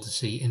snakes are able to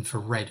see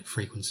infrared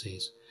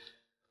frequencies.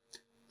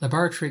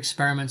 Laboratory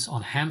experiments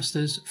on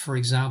hamsters, for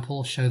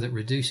example, show that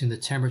reducing the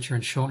temperature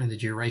and shortening the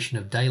duration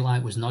of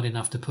daylight was not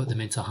enough to put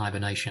them into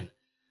hibernation.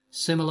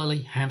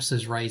 Similarly,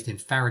 hamsters raised in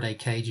Faraday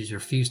cages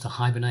refused to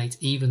hibernate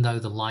even though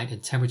the light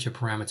and temperature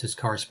parameters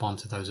correspond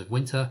to those of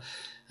winter,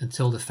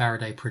 until the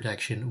Faraday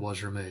protection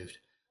was removed.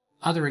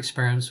 Other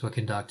experiments were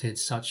conducted,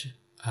 such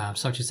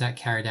as that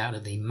carried out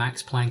at the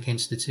Max Planck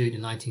Institute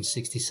in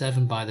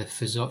 1967 by the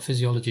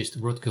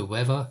physiologist Rutger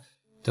Wever,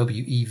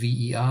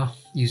 W-E-V-E-R,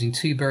 using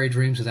 2 buried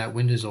rooms without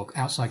windows or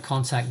outside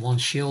contact, one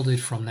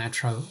shielded from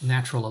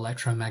natural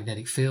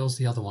electromagnetic fields,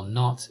 the other one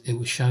not. It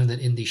was shown that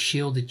in the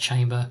shielded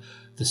chamber,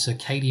 the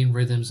circadian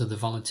rhythms of the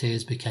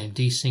volunteers became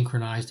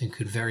desynchronized and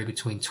could vary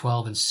between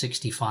 12 and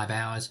 65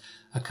 hours,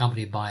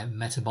 accompanied by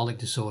metabolic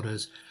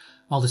disorders,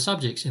 while the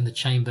subjects in the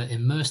chamber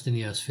immersed in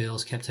the Earth's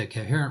fields kept a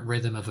coherent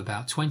rhythm of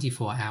about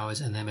 24 hours,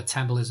 and their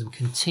metabolism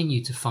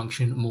continued to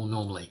function more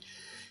normally.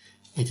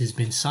 It has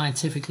been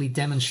scientifically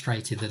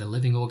demonstrated that a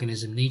living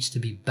organism needs to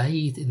be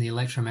bathed in the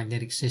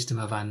electromagnetic system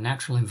of our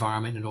natural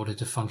environment in order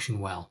to function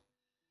well.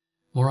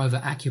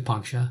 Moreover,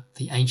 acupuncture,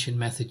 the ancient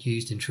method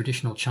used in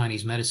traditional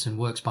Chinese medicine,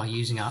 works by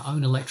using our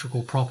own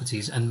electrical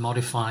properties and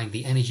modifying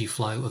the energy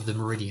flow of the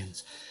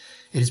meridians.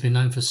 It has been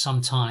known for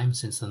some time,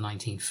 since the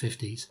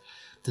 1950s,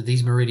 that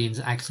these meridians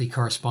actually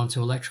correspond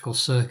to electrical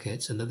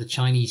circuits, and that the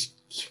Chinese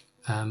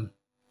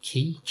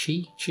Qi,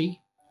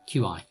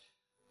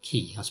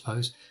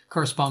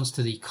 corresponds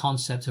to the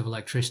concept of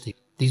electricity.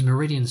 These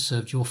meridians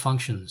serve dual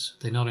functions.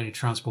 They not only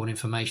transport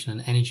information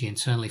and energy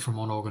internally from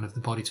one organ of the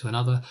body to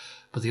another,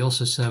 but they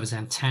also serve as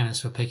antennas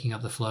for picking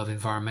up the flow of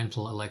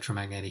environmental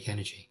electromagnetic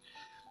energy.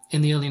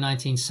 In the early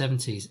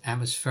 1970s,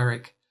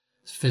 atmospheric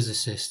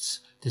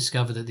physicists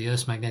discovered that the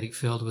Earth's magnetic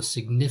field was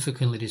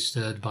significantly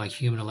disturbed by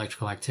human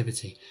electrical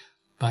activity.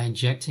 By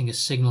injecting a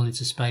signal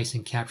into space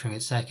and capturing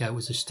its echo, it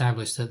was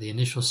established that the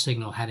initial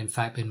signal had in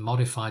fact been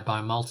modified by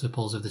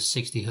multiples of the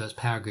 60 Hz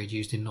power grid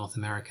used in North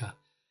America.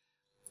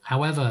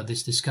 However,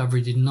 this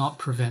discovery did not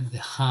prevent the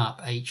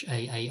HAARP,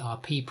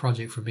 H-A-A-R-P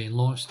project from being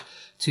launched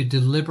to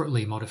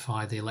deliberately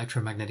modify the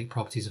electromagnetic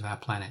properties of our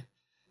planet.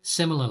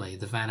 Similarly,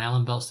 the Van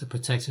Allen belts that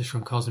protect us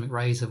from cosmic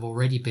rays have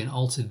already been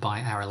altered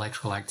by our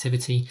electrical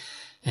activity,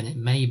 and it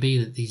may be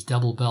that these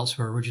double belts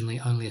were originally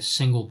only a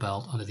single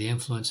belt under the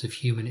influence of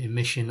human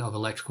emission of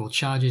electrical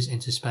charges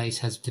into space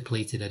has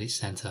depleted at its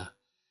center.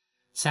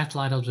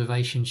 Satellite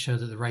observations show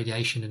that the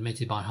radiation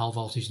emitted by high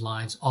voltage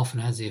lines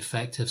often has the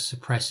effect of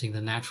suppressing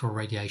the natural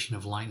radiation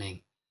of lightning.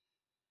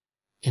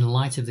 In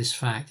light of this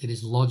fact, it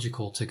is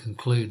logical to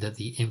conclude that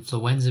the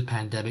influenza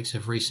pandemics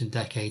of recent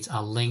decades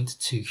are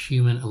linked to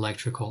human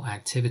electrical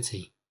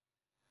activity.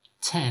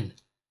 10.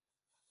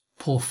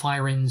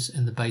 Porphyrins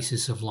and the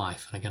basis of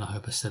life. And again, I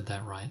hope I said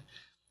that right.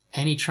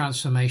 Any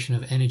transformation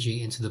of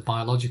energy into the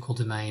biological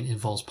domain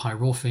involves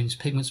pyrophins,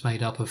 pigments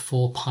made up of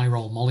 4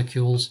 pyrrole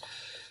molecules.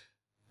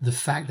 The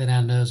fact that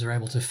our nerves are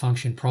able to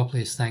function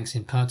properly is thanks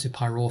in part to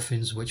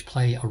pyrophins, which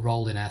play a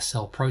role in our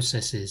cell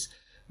processes.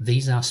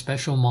 These are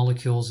special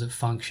molecules that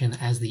function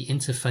as the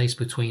interface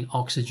between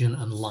oxygen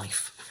and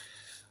life.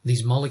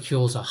 These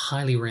molecules are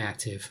highly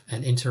reactive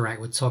and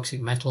interact with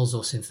toxic metals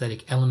or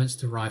synthetic elements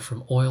derived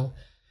from oil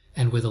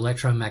and with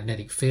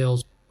electromagnetic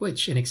fields,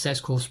 which in excess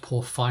cause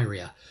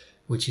porphyria,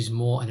 which is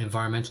more an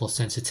environmental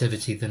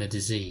sensitivity than a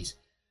disease.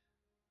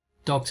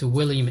 Dr.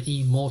 William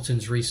E.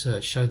 Morton's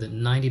research showed that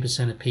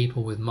 90% of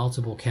people with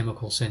multiple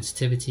chemical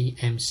sensitivity,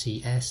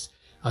 MCS,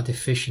 are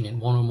deficient in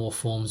one or more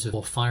forms of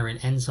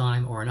porphyrin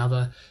enzyme or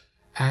another,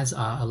 as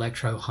are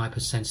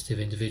electro-hypersensitive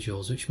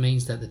individuals, which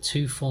means that the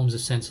 2 forms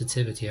of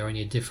sensitivity are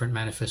only different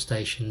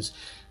manifestations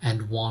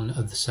and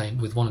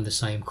with one of the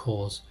same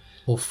cause.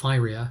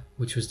 Porphyria,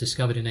 which was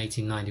discovered in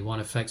 1891,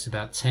 affects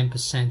about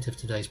 10% of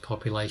today's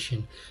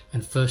population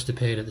and first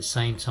appeared at the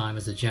same time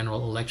as the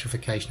general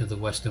electrification of the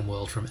Western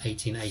world from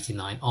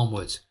 1889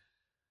 onwards.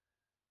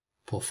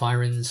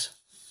 Porphyrins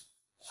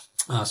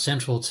are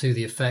central to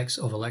the effects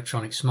of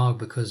electronic smog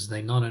because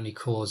they not only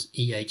cause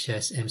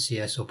EHS,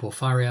 MCS or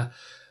porphyria,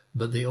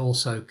 but they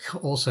also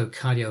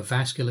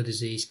cardiovascular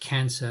disease,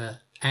 cancer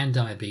and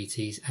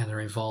diabetes, and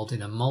are involved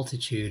in a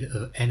multitude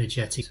of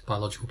energetic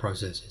biological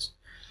processes.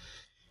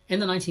 In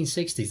the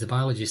 1960s, the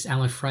biologists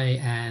Alan Frey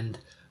and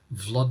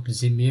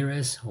Vladimir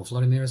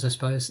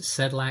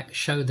Sedlak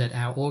showed that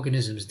our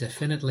organisms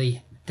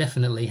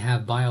definitely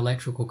have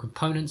bioelectrical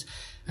components,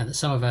 and that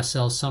some of our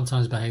cells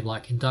sometimes behave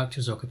like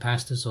inductors or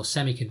capacitors or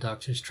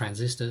semiconductors,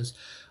 transistors,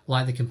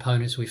 like the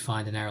components we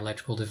find in our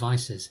electrical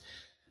devices.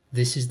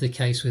 This is the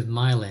case with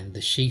myelin,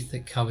 the sheath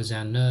that covers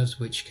our nerves,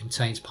 which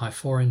contains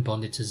pyrophrin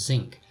bonded to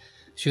zinc.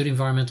 Should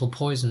environmental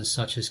poisons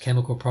such as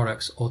chemical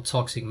products or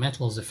toxic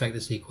metals affect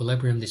this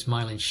equilibrium, this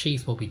myelin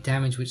sheath will be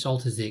damaged, which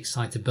alters the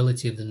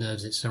excitability of the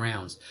nerves it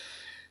surrounds.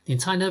 The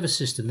entire nervous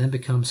system then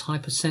becomes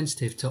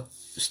hypersensitive to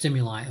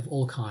stimuli of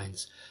all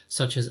kinds,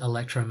 such as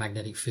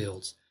electromagnetic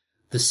fields.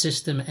 The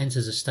system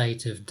enters a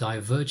state of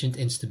divergent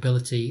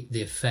instability,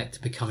 the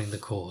effect becoming the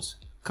cause.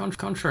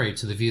 Contrary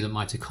to the view that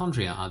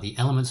mitochondria are the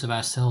elements of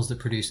our cells that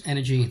produce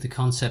energy, the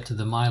concept of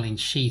the myelin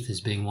sheath as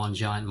being one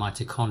giant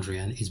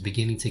mitochondrion is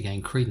beginning to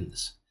gain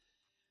credence.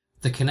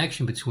 The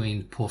connection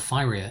between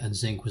porphyria and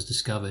zinc was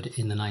discovered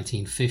in the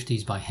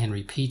 1950s by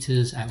Henry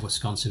Peters at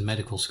Wisconsin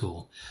Medical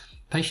School.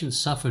 Patients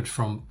suffered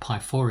from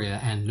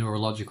porphyria and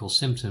neurological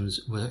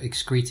symptoms were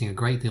excreting a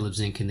great deal of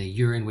zinc in their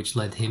urine, which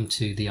led him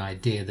to the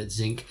idea that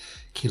zinc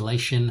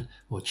chelation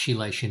or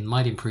chelation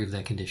might improve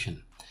their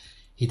condition.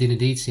 He did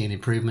indeed see an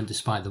improvement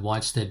despite the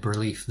widespread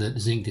belief that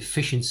zinc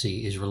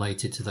deficiency is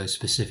related to those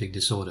specific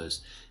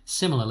disorders.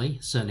 Similarly,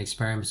 certain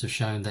experiments have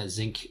shown that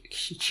zinc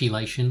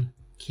chelation,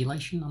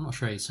 I'm not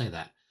sure how you say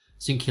that,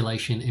 zinc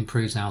chelation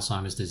improves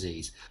Alzheimer's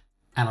disease.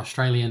 An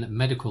Australian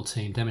medical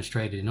team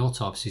demonstrated in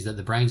autopsies that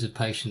the brains of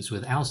patients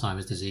with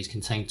Alzheimer's disease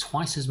contain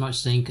twice as much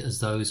zinc as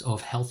those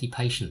of healthy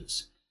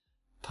patients.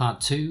 Part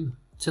 2,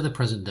 to the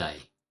present day.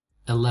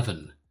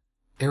 11.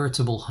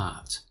 Irritable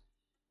heart.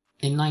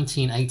 In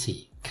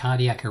 1980,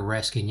 cardiac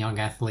arrest in young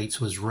athletes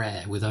was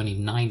rare, with only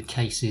 9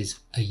 cases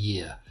a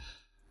year.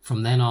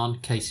 From then on,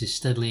 cases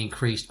steadily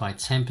increased by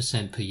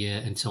 10% per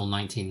year until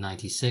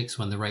 1996,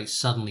 when the rate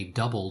suddenly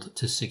doubled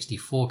to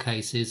 64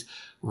 cases,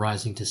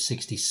 rising to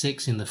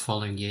 66 in the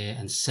following year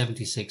and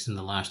 76 in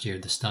the last year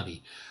of the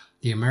study.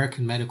 The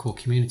American medical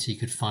community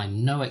could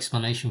find no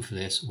explanation for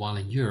this, while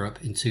in Europe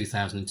in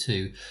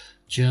 2002,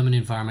 German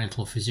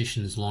environmental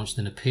physicians launched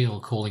an appeal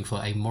calling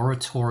for a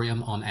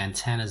moratorium on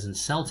antennas and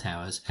cell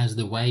towers as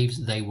the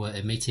waves they were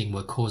emitting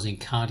were causing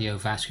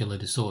cardiovascular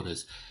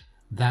disorders.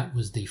 That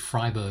was the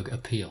Freiburg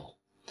appeal.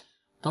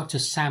 Dr.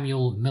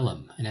 Samuel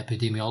Millam, an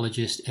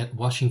epidemiologist at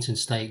Washington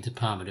State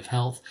Department of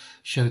Health,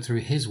 showed through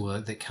his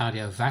work that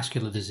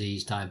cardiovascular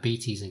disease,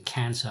 diabetes, and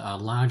cancer are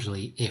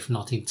largely, if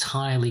not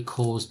entirely,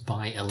 caused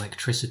by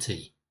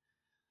electricity.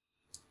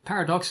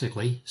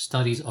 Paradoxically,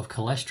 studies of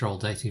cholesterol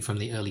dating from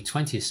the early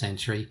 20th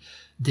century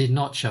did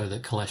not show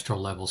that cholesterol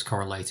levels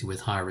correlated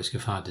with higher risk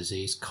of heart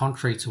disease,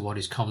 contrary to what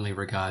is commonly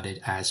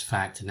regarded as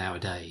fact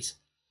nowadays.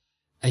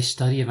 A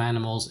study of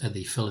animals at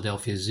the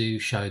Philadelphia Zoo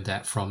showed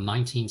that from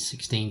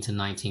 1916 to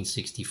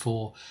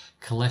 1964,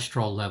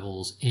 cholesterol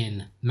levels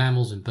in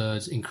mammals and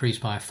birds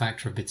increased by a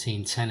factor of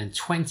between 10 and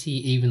 20,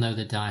 even though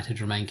the diet had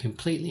remained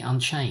completely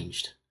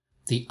unchanged.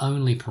 The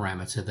only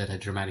parameter that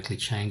had dramatically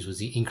changed was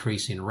the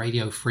increase in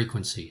radio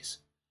frequencies.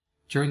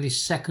 During the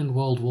Second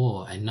World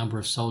War, a number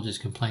of soldiers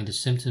complained of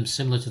symptoms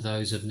similar to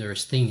those of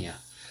neurasthenia.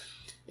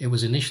 It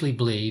was initially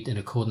believed, in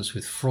accordance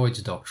with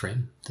Freud's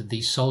doctrine, that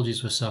these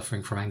soldiers were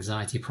suffering from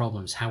anxiety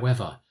problems.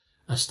 However,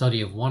 a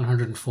study of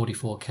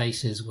 144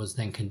 cases was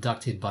then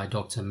conducted by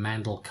Dr.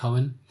 Mandel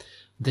Cohen.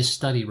 This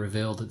study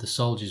revealed that the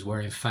soldiers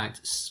were in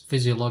fact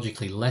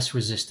physiologically less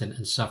resistant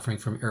and suffering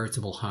from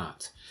irritable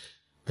heart.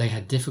 They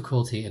had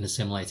difficulty in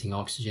assimilating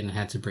oxygen and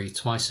had to breathe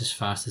twice as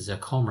fast as their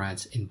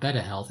comrades in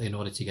better health in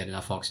order to get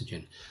enough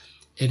oxygen.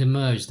 It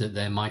emerged that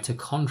their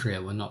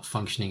mitochondria were not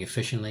functioning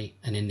efficiently,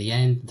 and in the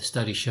end, the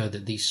study showed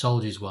that these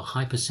soldiers were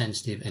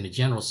hypersensitive in a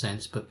general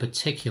sense, but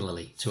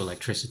particularly to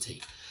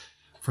electricity.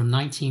 From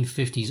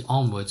 1950s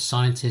onwards,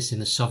 scientists in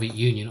the Soviet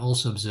Union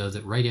also observed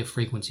that radio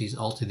frequencies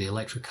altered the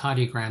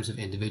electrocardiograms of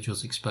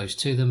individuals exposed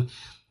to them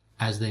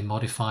as they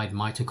modified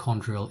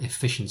mitochondrial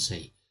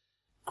efficiency.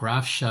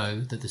 Graphs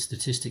show that the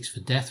statistics for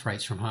death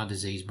rates from heart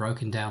disease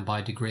broken down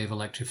by degree of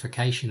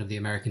electrification of the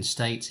American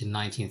states in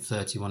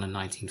 1931 and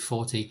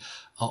 1940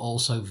 are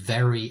also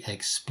very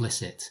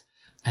explicit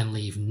and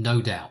leave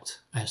no doubt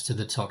as to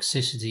the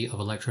toxicity of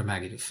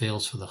electromagnetic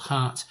fields for the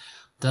heart,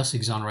 thus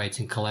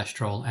exonerating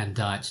cholesterol and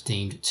diets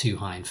deemed too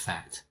high in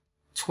fat.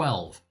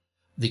 12.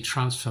 The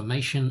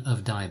transformation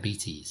of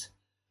diabetes.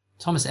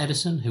 Thomas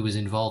Edison, who was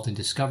involved in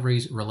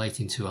discoveries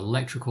relating to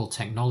electrical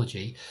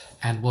technology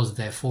and was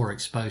therefore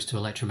exposed to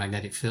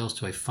electromagnetic fields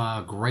to a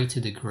far greater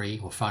degree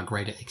or far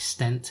greater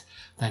extent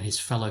than his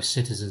fellow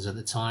citizens at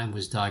the time,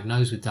 was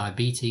diagnosed with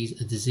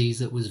diabetes, a disease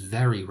that was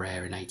very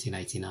rare in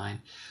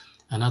 1889.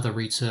 Another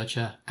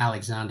researcher,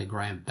 Alexander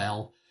Graham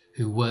Bell,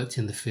 who worked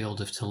in the field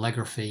of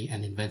telegraphy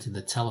and invented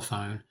the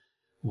telephone,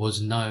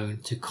 was known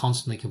to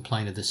constantly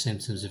complain of the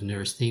symptoms of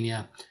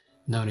neurasthenia,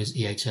 known as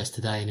EHS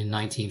today, and in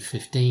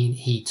 1915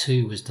 he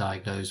too was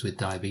diagnosed with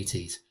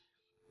diabetes.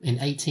 In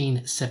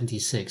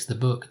 1876, the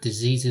book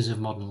Diseases of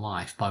Modern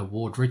Life by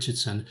Ward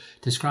Richardson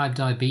described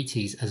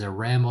diabetes as a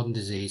rare modern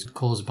disease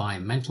caused by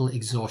mental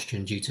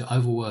exhaustion due to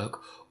overwork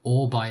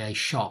or by a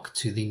shock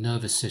to the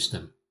nervous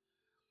system.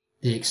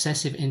 The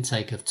excessive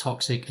intake of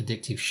toxic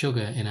addictive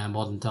sugar in our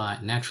modern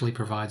diet naturally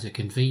provides a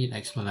convenient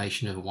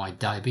explanation of why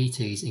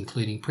diabetes,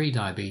 including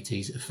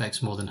prediabetes,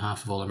 affects more than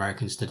half of all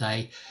Americans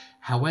today.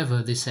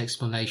 However, this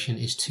explanation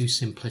is too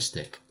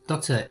simplistic.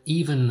 Dr.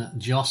 Evan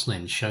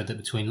Joslin showed that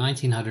between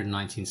 1900 and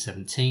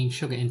 1917,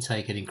 sugar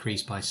intake had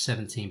increased by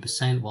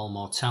 17%, while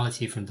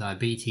mortality from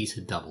diabetes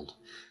had doubled.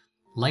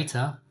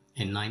 Later,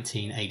 in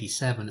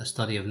 1987, a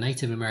study of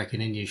Native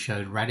American Indians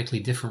showed radically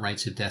different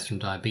rates of death from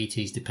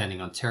diabetes depending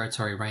on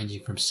territory,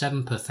 ranging from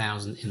 7 per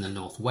thousand in the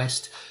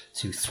Northwest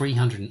to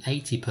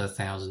 380 per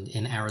thousand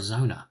in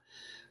Arizona.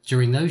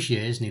 During those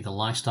years, neither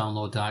lifestyle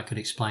nor diet could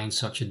explain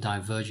such a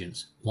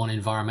divergence. One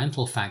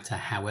environmental factor,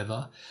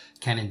 however,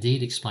 can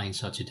indeed explain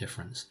such a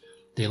difference.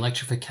 The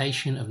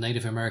electrification of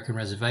Native American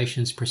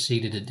reservations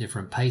proceeded at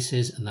different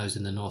paces, and those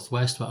in the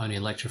Northwest were only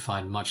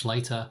electrified much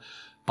later.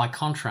 By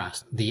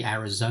contrast, the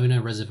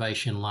Arizona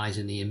reservation lies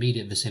in the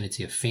immediate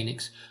vicinity of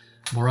Phoenix.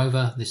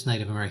 Moreover, this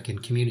Native American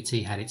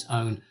community had its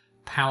own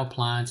power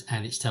plant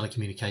and its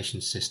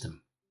telecommunications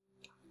system.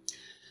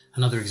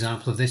 Another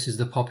example of this is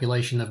the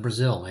population of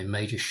Brazil, a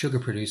major sugar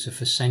producer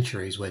for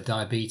centuries, where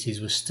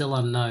diabetes was still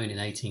unknown in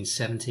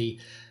 1870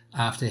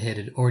 after it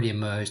had already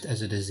emerged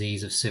as a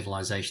disease of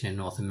civilization in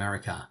North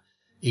America.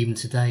 Even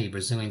today,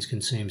 Brazilians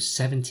consume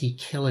 70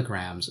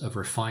 kilograms of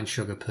refined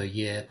sugar per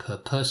year per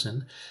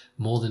person,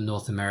 more than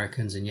North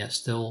Americans, and yet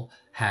still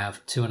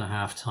have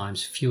 2.5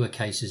 times fewer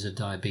cases of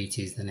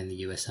diabetes than in the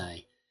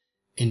USA.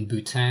 In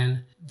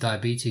Bhutan,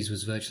 diabetes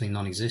was virtually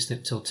non-existent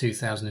until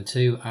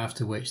 2002,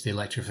 after which the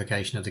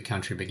electrification of the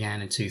country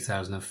began in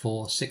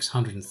 2004.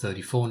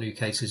 634 new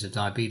cases of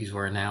diabetes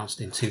were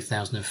announced. In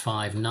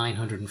 2005,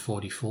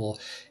 944.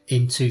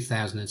 In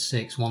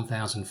 2006,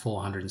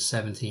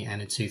 1,470.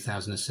 And in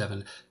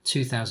 2007,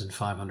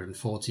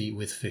 2,540,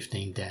 with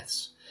 15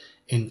 deaths.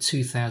 In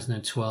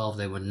 2012,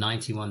 there were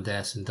 91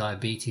 deaths, and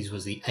diabetes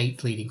was the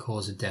 8th leading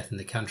cause of death in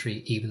the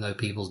country, even though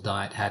people's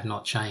diet had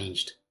not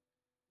changed.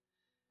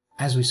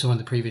 As we saw in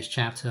the previous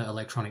chapter,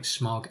 electronic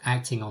smog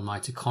acting on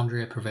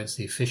mitochondria prevents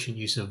the efficient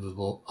use of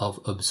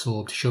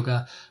absorbed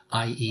sugar,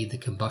 i.e. the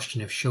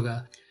combustion of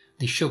sugar.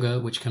 The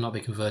sugar, which cannot be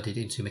converted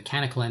into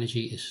mechanical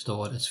energy, is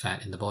stored as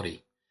fat in the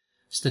body.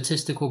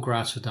 Statistical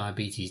graphs for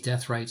diabetes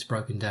death rates,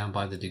 broken down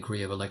by the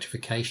degree of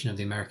electrification of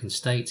the American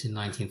states in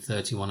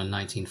 1931 and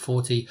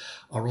 1940,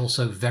 are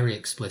also very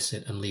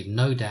explicit and leave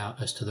no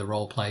doubt as to the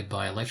role played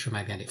by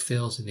electromagnetic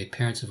fields in the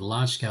appearance of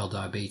large-scale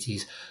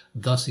diabetes,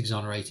 thus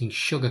exonerating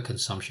sugar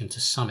consumption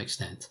to some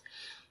extent.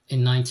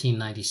 In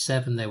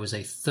 1997, there was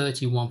a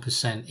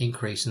 31%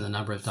 increase in the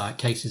number of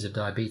cases of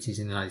diabetes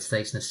in the United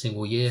States in a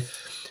single year,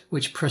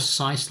 which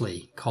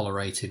precisely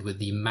correlated with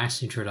the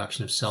mass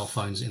introduction of cell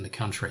phones in the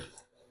country.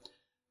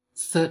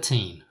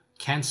 13.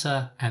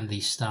 Cancer and the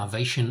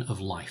starvation of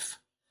life.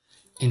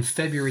 In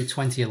February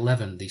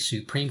 2011, the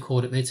Supreme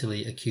Court of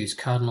Italy accused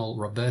Cardinal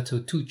Roberto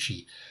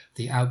Tucci,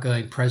 the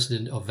outgoing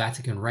president of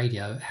Vatican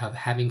Radio, of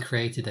having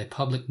created a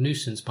public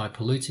nuisance by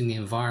polluting the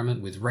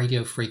environment with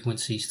radio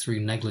frequencies through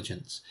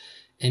negligence.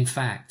 In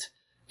fact,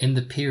 in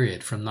the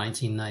period from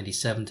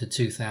 1997 to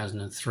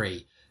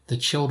 2003, the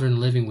children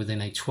living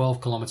within a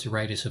 12-kilometer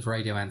radius of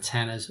radio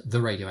antennas,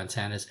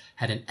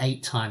 had an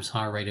 8 times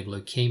higher rate of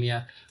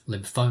leukemia,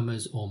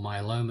 lymphomas, or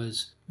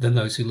myelomas than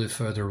those who live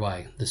further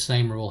away. The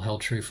same rule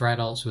held true for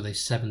adults with a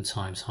 7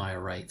 times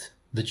higher rate.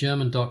 The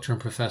German doctor and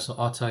Professor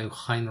Otto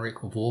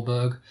Heinrich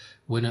Warburg,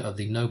 winner of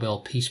the Nobel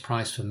Peace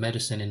Prize for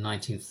Medicine in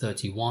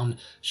 1931,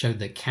 showed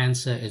that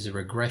cancer is a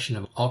regression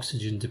of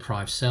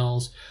oxygen-deprived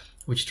cells,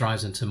 which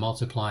drives them to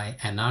multiply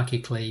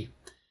anarchically,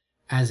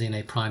 as in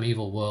a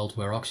primeval world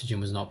where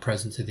oxygen was not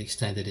present to the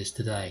extent it is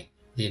today.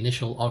 The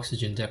initial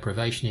oxygen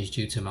deprivation is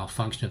due to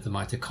malfunction of the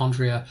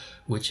mitochondria,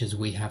 which, as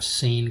we have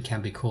seen,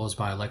 can be caused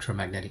by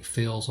electromagnetic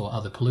fields or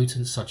other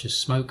pollutants such as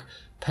smoke,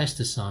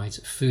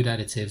 pesticides, food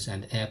additives,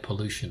 and air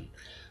pollution.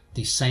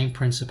 The same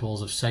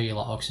principles of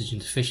cellular oxygen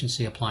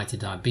deficiency apply to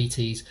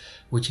diabetes,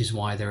 which is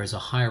why there is a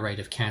higher rate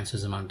of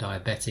cancers among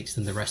diabetics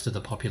than the rest of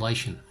the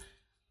population.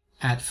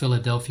 At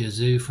Philadelphia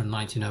Zoo from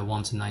 1901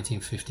 to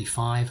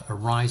 1955, a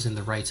rise in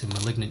the rate of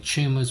malignant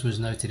tumors was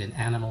noted in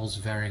animals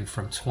varying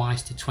from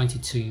twice to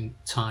 22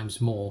 times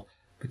more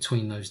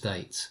between those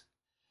dates.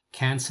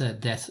 Cancer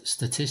death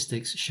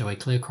statistics show a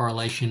clear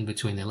correlation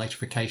between the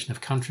electrification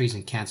of countries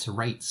and cancer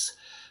rates.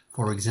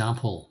 For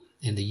example,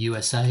 in the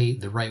USA,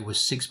 the rate was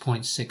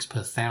 6.6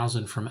 per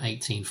thousand from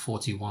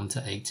 1841 to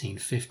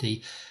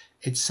 1850.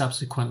 It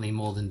subsequently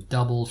more than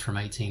doubled from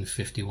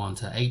 1851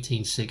 to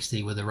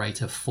 1860 with a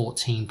rate of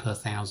 14 per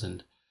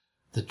thousand.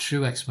 The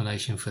true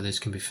explanation for this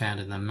can be found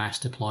in the mass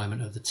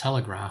deployment of the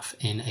telegraph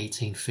in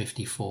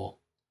 1854.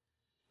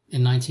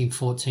 In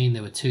 1914,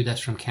 there were 2 deaths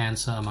from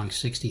cancer among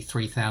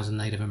 63,000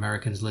 Native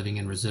Americans living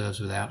in reserves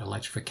without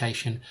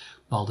electrification,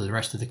 while to the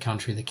rest of the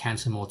country the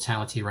cancer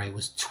mortality rate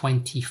was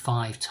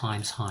 25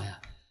 times higher.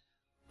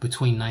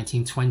 Between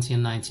 1920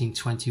 and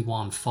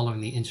 1921,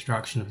 following the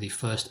introduction of the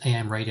first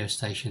AM radio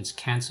stations,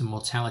 cancer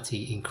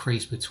mortality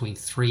increased between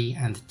 3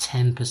 and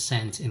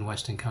 10% in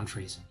Western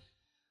countries.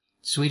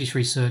 Swedish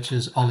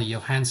researchers Olle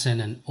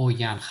Johansson and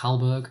Örjan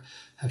Hallberg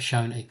have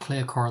shown a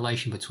clear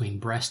correlation between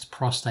breast,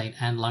 prostate,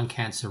 and lung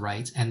cancer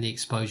rates and the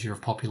exposure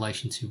of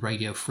population to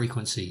radio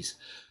frequencies.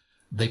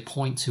 They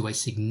point to a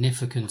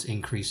significant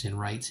increase in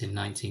rates in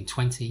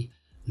 1920,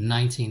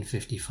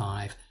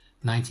 1955,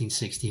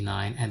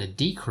 1969 and a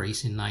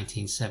decrease in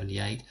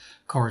 1978,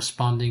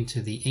 corresponding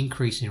to the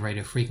increase in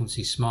radio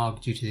frequency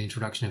smog due to the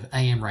introduction of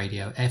AM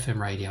radio, FM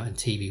radio and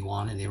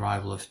TV1 and the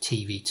arrival of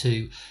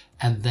TV2,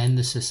 and then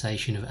the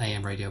cessation of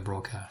AM radio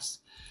broadcasts.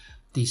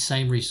 These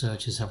same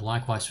researchers have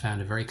likewise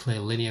found a very clear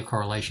linear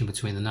correlation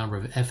between the number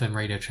of FM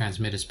radio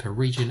transmitters per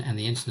region and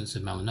the incidence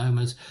of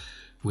melanomas,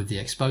 with the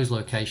exposed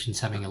locations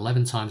having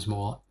 11 times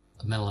more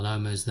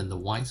melanomas than the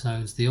white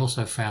zones. They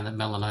also found that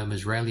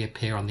melanomas rarely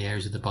appear on the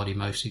areas of the body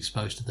most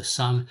exposed to the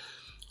sun,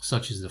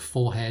 such as the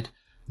forehead,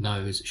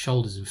 nose,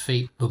 shoulders and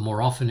feet, but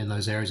more often in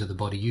those areas of the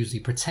body usually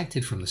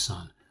protected from the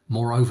sun.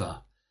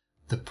 Moreover,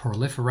 the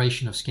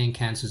proliferation of skin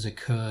cancers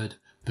occurred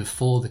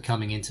before the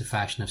coming into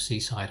fashion of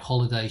seaside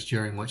holidays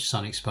during which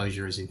sun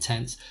exposure is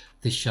intense.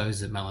 This shows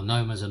that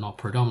melanomas are not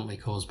predominantly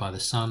caused by the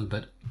sun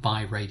but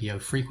by radio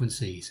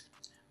frequencies.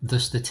 The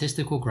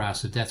statistical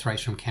graphs of death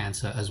rates from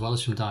cancer as well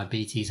as from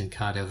diabetes and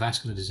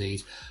cardiovascular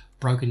disease,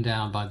 broken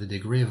down by the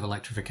degree of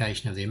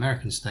electrification of the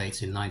American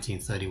states in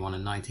 1931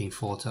 and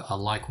 1940, are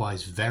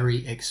likewise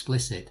very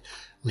explicit,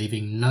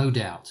 leaving no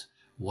doubt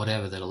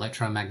whatever that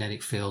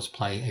electromagnetic fields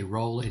play a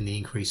role in the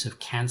increase of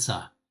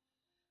cancer.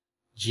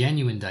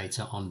 Genuine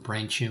data on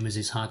brain tumors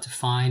is hard to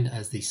find,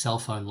 as the cell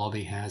phone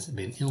lobby has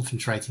been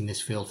infiltrating this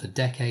field for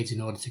decades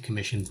in order to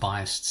commission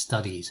biased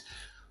studies.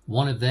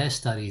 One of their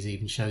studies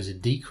even shows a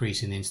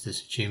decrease in the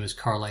incidence of tumors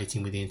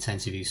correlating with the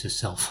intensive use of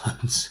cell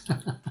phones.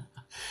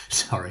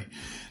 Sorry.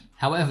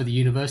 However, the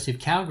University of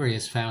Calgary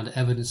has found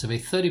evidence of a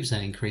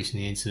 30% increase in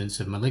the incidence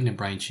of malignant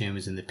brain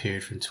tumors in the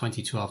period from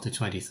 2012 to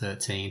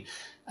 2013,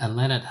 and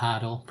Leonard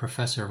Hardel,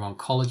 professor of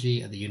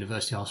oncology at the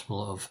University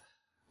Hospital of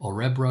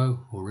Örebro,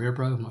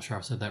 I'm not sure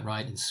if I said that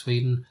right, in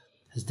Sweden,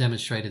 has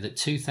demonstrated that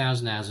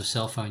 2,000 hours of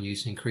cell phone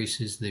use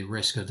increases the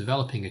risk of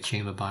developing a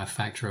tumor by a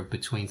factor of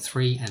between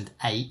 3 and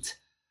 8,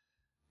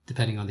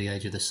 depending on the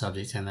age of the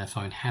subject and their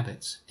phone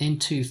habits. In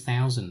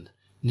 2000,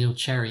 Neil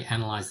Cherry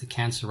analyzed the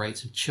cancer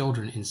rates of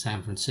children in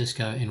San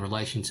Francisco in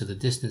relation to the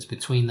distance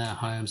between their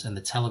homes and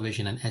the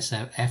television and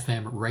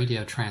FM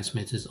radio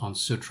transmitters on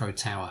Sutro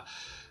Tower.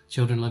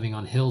 Children living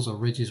on hills or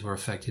ridges were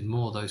affected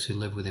more. Those who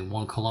lived within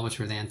 1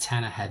 kilometer of the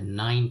antenna had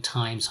 9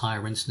 times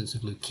higher incidence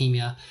of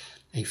leukemia,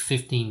 a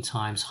 15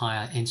 times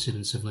higher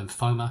incidence of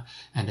lymphoma,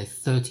 and a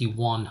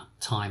 31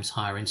 times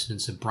higher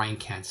incidence of brain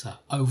cancer.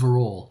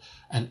 Overall,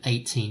 an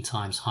 18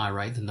 times higher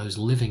rate than those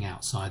living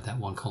outside that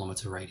 1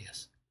 kilometer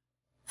radius.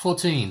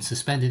 14.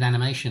 Suspended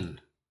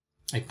animation.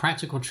 A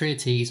practical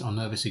treatise on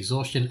nervous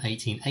exhaustion,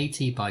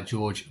 1880, by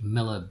George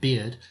Miller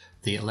Beard,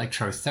 the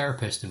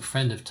electrotherapist and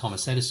friend of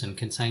Thomas Edison,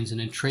 contains an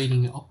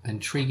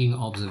intriguing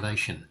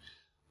observation.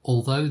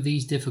 Although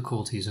these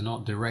difficulties are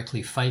not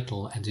directly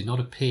fatal and do not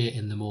appear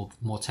in the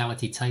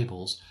mortality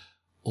tables,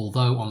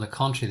 although on the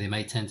contrary they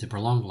may tend to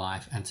prolong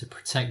life and to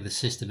protect the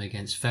system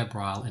against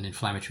febrile and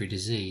inflammatory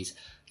disease,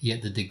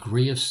 yet the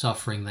degree of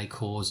suffering they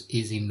cause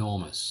is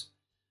enormous.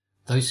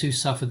 Those who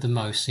suffered the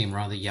most seem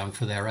rather young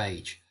for their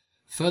age.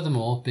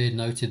 Furthermore, Beard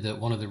noted that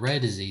one of the rare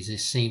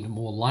diseases seemed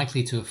more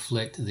likely to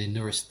afflict the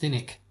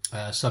neurasthenic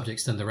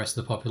subjects than the rest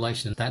of the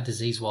population. That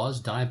disease was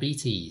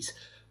diabetes.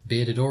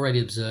 Beard had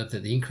already observed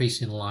that the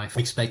increase in life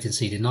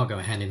expectancy did not go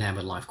hand in hand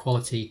with life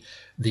quality.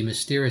 The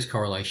mysterious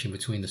correlation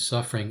between the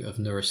suffering of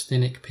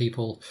neurasthenic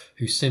people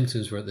whose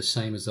symptoms were the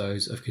same as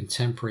those of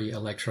contemporary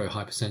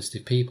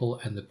electro-hypersensitive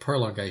people and the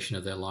prolongation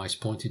of their lives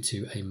pointed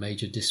to a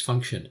major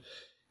dysfunction.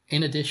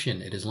 In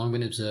addition, it has long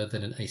been observed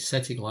that an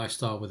ascetic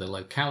lifestyle with a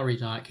low-calorie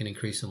diet can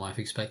increase the life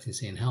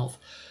expectancy and health.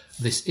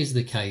 This is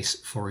the case,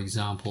 for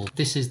example,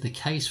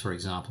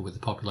 with the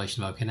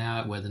population of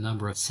Okinawa, where the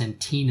number of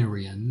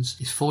centenarians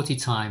is 40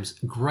 times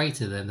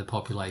greater than the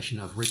population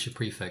of richer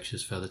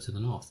prefectures further to the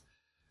north.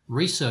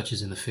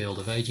 Researchers in the field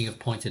of aging have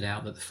pointed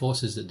out that the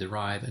forces that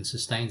derive and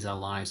sustains our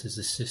lives is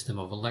the system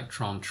of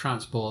electron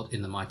transport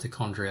in the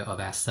mitochondria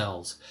of our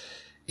cells.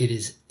 It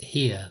is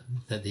here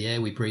that the air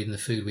we breathe and the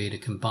food we eat are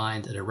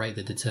combined at a rate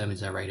that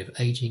determines our rate of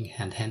aging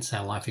and hence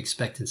our life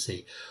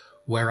expectancy.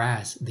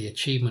 Whereas the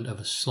achievement of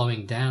a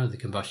slowing down of the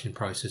combustion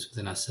process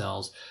within our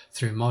cells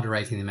through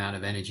moderating the amount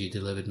of energy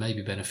delivered may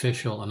be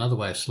beneficial, another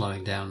way of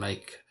slowing down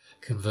may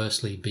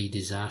conversely be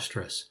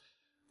disastrous.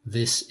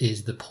 This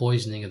is the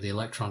poisoning of the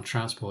electron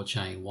transport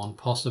chain. One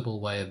possible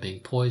way of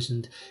being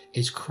poisoned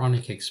is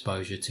chronic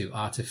exposure to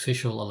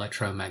artificial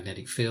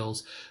electromagnetic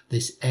fields.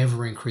 This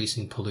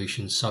ever-increasing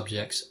pollution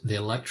subjects the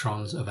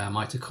electrons of our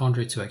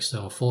mitochondria to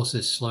external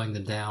forces, slowing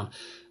them down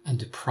and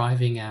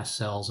depriving our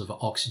cells of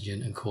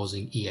oxygen and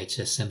causing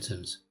EHS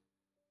symptoms.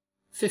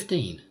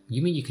 15.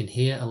 You mean you can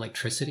hear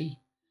electricity?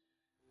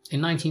 In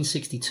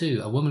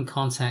 1962, a woman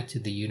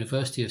contacted the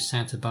University of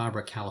Santa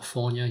Barbara,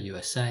 California,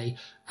 USA,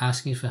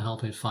 asking for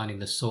help in finding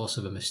the source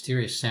of a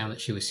mysterious sound that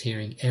she was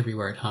hearing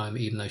everywhere at home,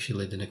 even though she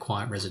lived in a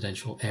quiet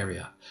residential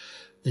area.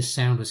 This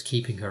sound was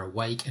keeping her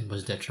awake and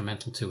was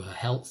detrimental to her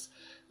health.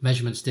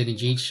 Measurements did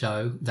indeed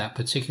show that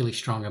particularly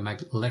strong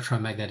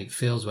electromagnetic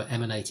fields were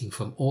emanating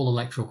from all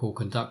electrical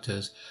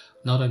conductors,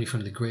 not only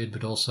from the grid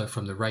but also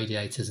from the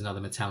radiators and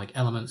other metallic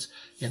elements,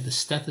 yet the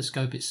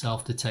stethoscope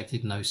itself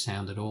detected no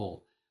sound at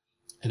all.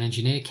 An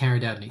engineer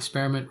carried out an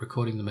experiment,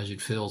 recording the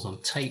measured fields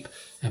on tape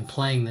and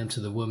playing them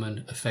to the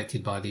woman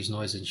affected by these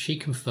noises, and she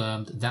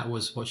confirmed that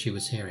was what she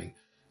was hearing.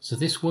 So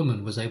this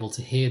woman was able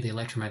to hear the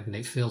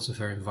electromagnetic fields of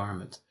her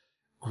environment.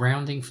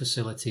 Grounding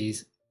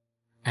facilities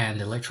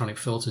and electronic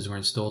filters were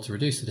installed to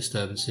reduce the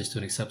disturbances to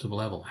an acceptable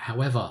level.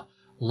 However,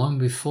 long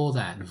before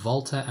that,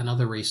 Volta and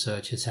other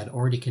researchers had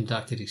already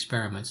conducted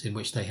experiments in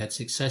which they had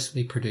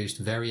successfully produced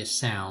various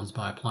sounds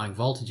by applying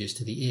voltages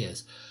to the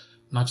ears.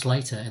 Much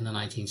later, in the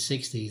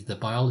 1960s, the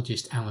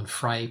biologist Alan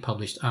Frey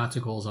published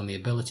articles on the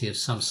ability of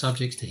some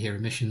subjects to hear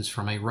emissions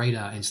from a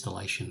radar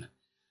installation.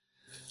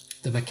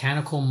 The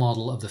mechanical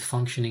model of the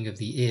functioning of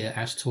the ear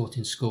as taught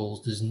in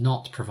schools does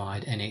not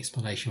provide any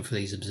explanation for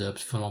these observed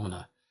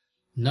phenomena.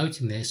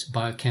 Noting this,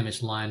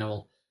 biochemist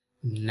Lionel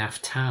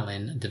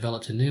Naftalin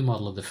developed a new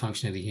model of the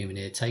function of the human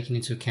ear, taking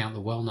into account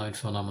the well-known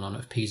phenomenon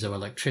of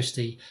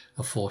piezoelectricity,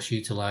 a force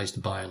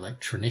utilized by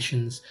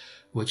electronicians,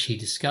 which he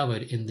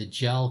discovered in the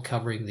gel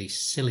covering the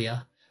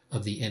cilia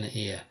of the inner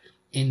ear.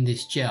 In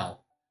this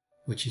gel,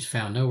 which is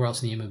found nowhere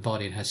else in the human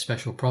body and has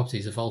special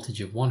properties, a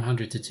voltage of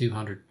 100 to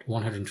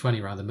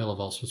 120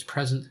 millivolts was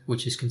present,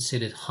 which is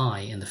considered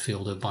high in the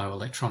field of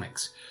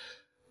bioelectronics.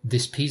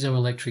 This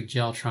piezoelectric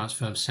gel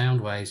transforms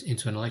sound waves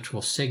into an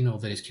electrical signal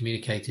that is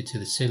communicated to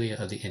the cilia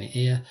of the inner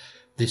ear.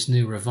 This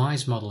new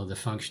revised model of the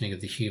functioning of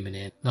the human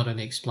ear not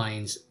only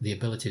explains the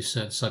ability of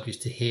certain subjects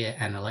to hear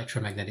an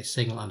electromagnetic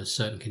signal under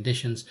certain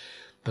conditions,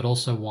 but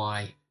also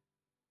why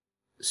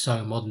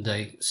so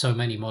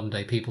many modern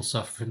day people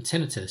suffer from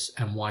tinnitus,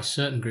 and why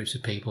certain groups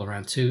of people,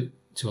 around 2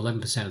 to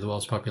 11% of the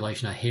world's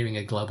population, are hearing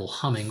a global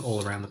humming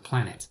all around the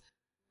planet.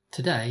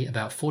 Today,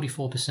 about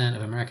 44%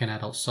 of American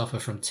adults suffer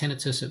from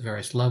tinnitus at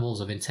various levels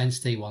of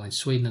intensity, while in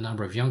Sweden the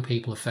number of young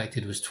people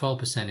affected was 12%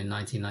 in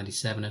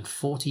 1997 and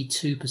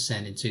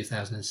 42% in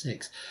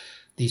 2006.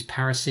 These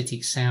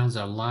parasitic sounds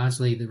are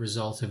largely the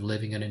result of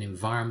living in an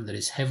environment that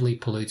is heavily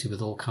polluted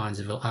with all kinds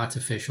of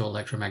artificial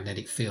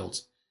electromagnetic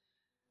fields.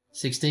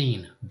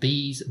 16.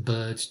 Bees,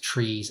 birds,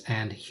 trees,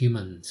 and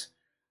humans.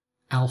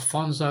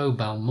 Alfonso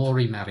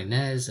Balmori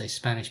Marinez, a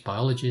Spanish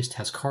biologist,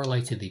 has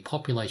correlated the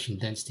population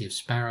density of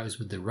sparrows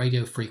with the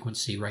radio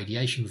frequency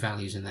radiation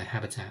values in their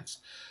habitats.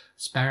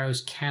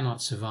 Sparrows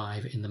cannot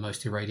survive in the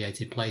most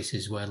irradiated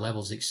places where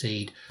levels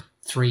exceed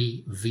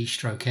 3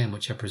 V/m,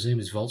 which I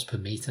presume is volts per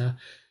meter,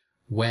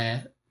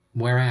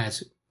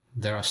 whereas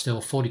there are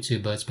still 42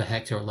 birds per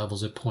hectare at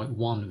levels of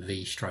 0.1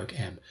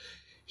 V/m.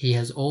 He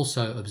has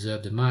also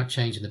observed a marked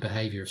change in the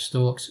behavior of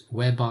storks,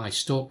 whereby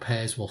stork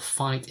pairs will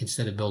fight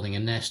instead of building a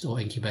nest or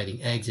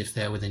incubating eggs if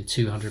they are within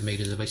 200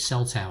 meters of a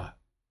cell tower.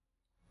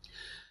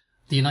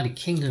 The United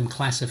Kingdom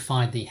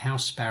classified the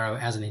house sparrow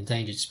as an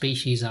endangered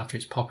species after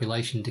its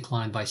population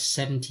declined by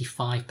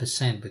 75%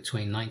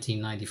 between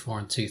 1994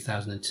 and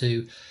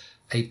 2002,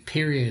 a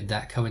period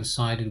that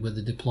coincided with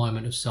the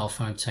deployment of cell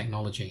phone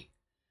technology.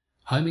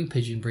 Homing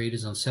pigeon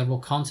breeders on several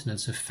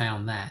continents have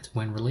found that,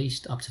 when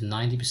released, up to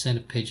 90%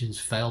 of pigeons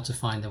fail to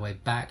find their way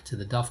back to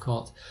the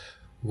dovecot,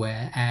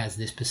 whereas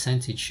this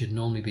percentage should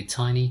normally be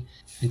tiny.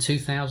 In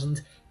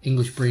 2000,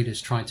 English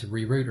breeders tried to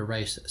reroute a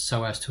race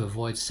so as to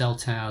avoid cell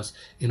towers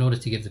in order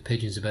to give the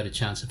pigeons a better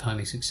chance of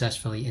homing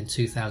successfully. In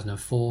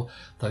 2004,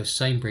 those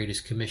same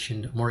breeders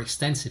commissioned more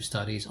extensive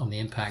studies on the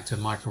impact of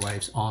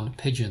microwaves on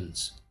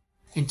pigeons.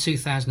 In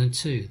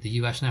 2002, the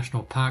US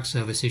National Park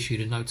Service issued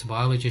a note to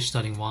biologists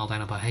studying wild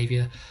animal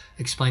behavior,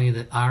 explaining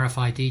that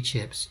RFID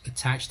chips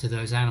attached to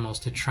those animals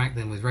to track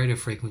them with radio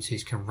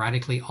frequencies can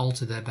radically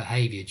alter their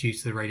behavior due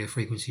to the radio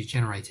frequencies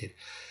generated.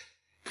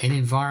 In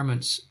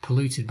environments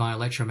polluted by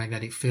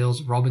electromagnetic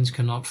fields, robins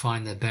cannot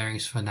find their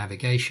bearings for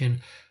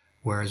navigation,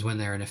 whereas when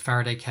they're in a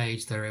Faraday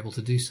cage, they're able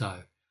to do so.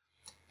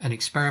 An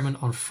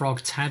experiment on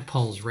frog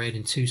tadpoles reared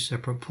in two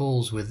separate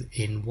pools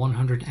within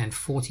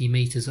 140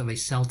 meters of a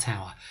cell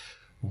tower,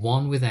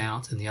 one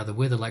without and the other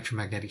with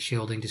electromagnetic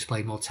shielding,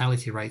 displayed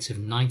mortality rates of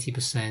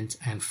 90%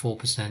 and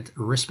 4%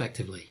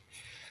 respectively.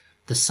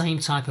 The same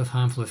type of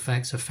harmful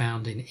effects are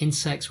found in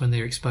insects when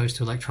they are exposed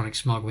to electronic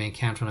smog we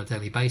encounter on a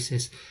daily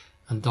basis,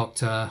 and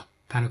Dr.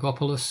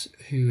 Panagopoulos,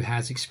 who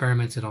has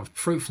experimented on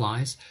fruit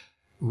flies,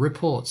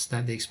 reports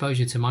that the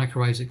exposure to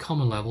microwaves at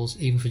common levels,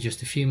 even for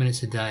just a few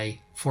minutes a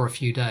day for a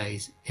few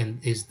days,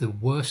 is the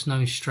worst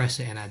known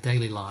stressor in our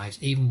daily lives,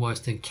 even worse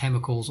than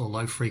chemicals or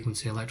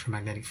low-frequency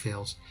electromagnetic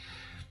fields.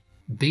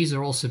 Bees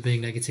are also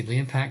being negatively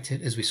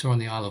impacted, as we saw on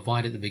the Isle of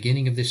Wight at the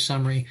beginning of this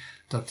summary.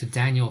 Dr.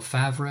 Daniel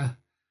Favre,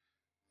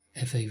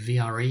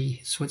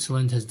 Favre,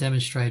 Switzerland, has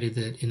demonstrated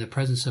that in the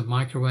presence of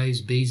microwaves,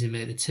 bees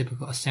emit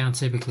a sound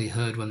typically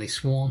heard when they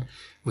swarm,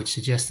 which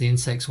suggests the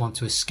insects want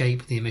to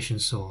escape the emission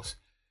source.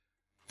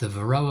 The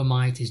Varroa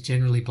mite is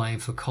generally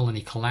blamed for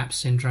colony collapse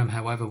syndrome.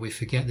 However, we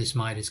forget this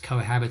mite has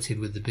cohabited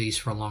with the bees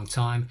for a long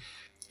time.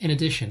 In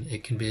addition,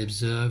 it can be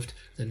observed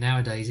that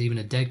nowadays even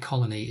a dead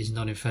colony is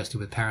not infested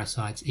with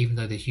parasites, even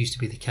though this used to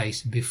be the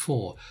case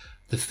before.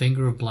 The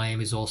finger of blame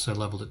is also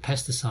leveled at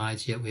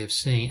pesticides, yet we have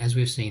seen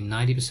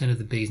 90% of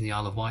the bees in the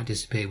Isle of Wight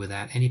disappear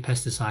without any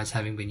pesticides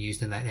having been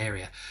used in that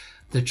area.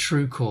 The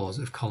true cause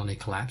of colony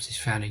collapse is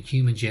found in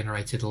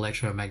human-generated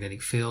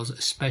electromagnetic fields,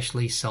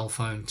 especially cell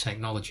phone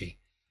technology.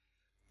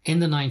 In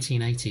the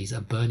 1980s, a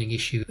burning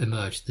issue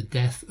emerged, the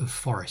death of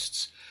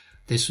forests.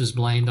 This was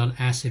blamed on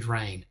acid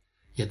rain,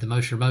 yet the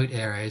most remote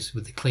areas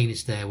with the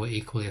cleanest air were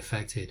equally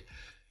affected.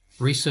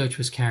 Research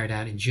was carried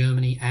out in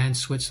Germany and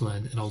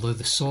Switzerland, and although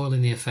the soil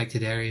in the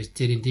affected areas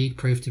did indeed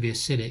prove to be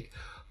acidic,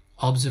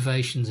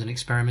 observations and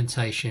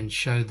experimentation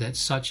showed that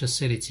such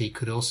acidity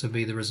could also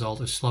be the result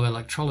of slow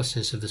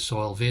electrolysis of the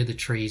soil via the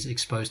trees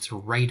exposed to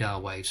radar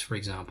waves, for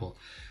example.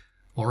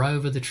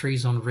 Moreover, the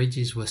trees on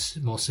ridges were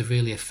more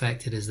severely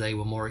affected as they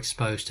were more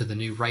exposed to the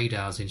new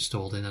radars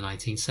installed in the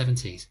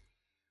 1970s.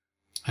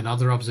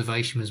 Another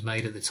observation was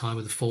made at the time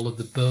of the fall of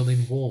the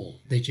Berlin Wall.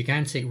 The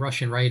gigantic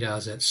Russian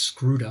radars at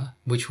Skruda,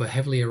 which were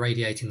heavily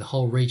irradiating the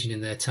whole region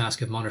in their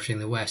task of monitoring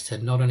the West,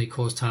 had not only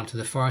caused harm to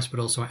the forest but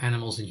also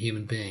animals and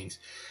human beings.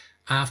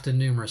 After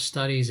numerous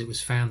studies, it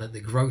was found that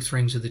the growth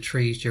rings of the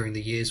trees during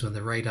the years when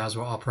the radars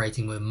were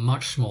operating were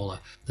much smaller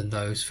than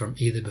those from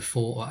either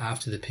before or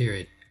after the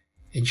period.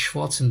 In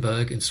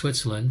Schwarzenberg in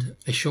Switzerland,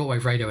 a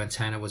shortwave radio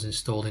antenna was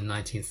installed in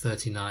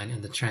 1939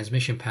 and the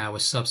transmission power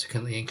was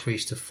subsequently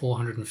increased to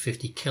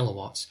 450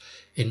 kilowatts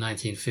in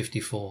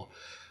 1954.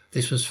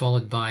 This was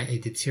followed by a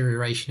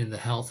deterioration in the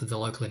health of the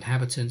local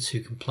inhabitants who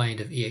complained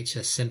of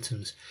EHS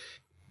symptoms.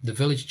 The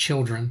village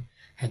children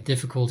had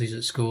difficulties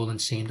at school and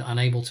seemed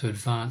unable to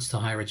advance to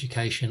higher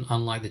education,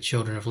 unlike the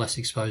children of less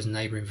exposed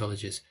neighbouring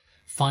villages.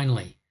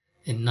 Finally,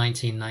 in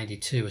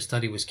 1992, a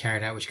study was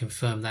carried out which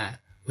confirmed that,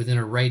 within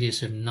a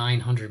radius of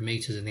 900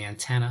 meters in the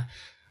antenna,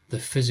 the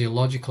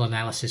physiological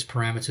analysis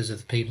parameters of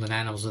the people and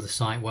animals of the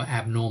site were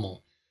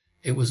abnormal.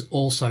 It was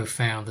also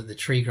found that the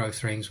tree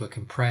growth rings were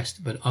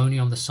compressed, but only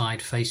on the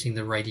side facing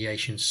the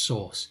radiation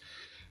source.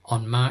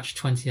 On March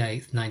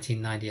 28,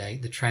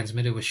 1998, the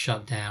transmitter was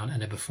shut down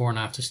and a before and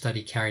after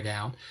study carried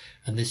out,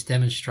 and this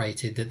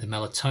demonstrated that the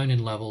melatonin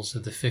levels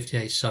of the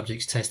 58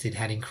 subjects tested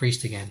had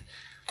increased again.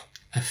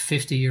 A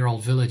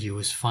 50-year-old villager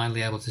was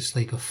finally able to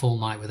sleep a full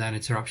night without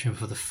interruption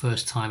for the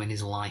first time in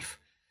his life.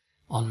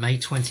 On May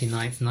 29,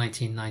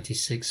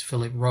 1996,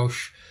 Philip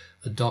Roche,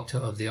 a doctor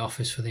of the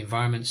Office for the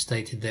Environment,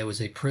 stated there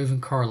was a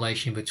proven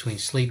correlation between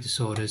sleep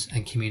disorders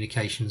and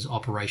communications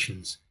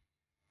operations.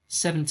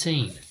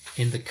 17.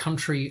 In the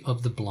country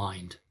of the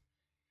blind.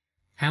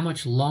 How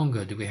much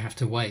longer do we have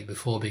to wait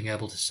before being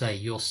able to say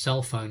your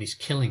cell phone is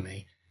killing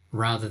me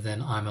rather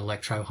than I'm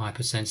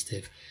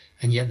electro-hypersensitive?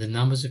 And yet the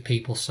numbers of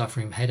people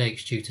suffering from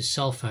headaches due to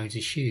cell phones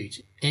is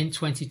huge. In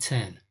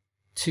 2010,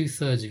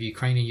 2/3 of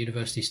Ukrainian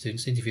university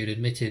students interviewed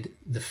admitted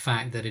the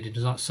fact that it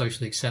is not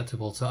socially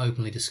acceptable to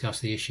openly discuss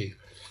the issue.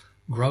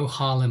 Gro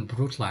Harlem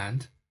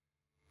Brundtland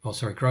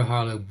was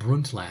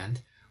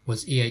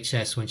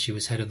EHS when she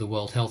was head of the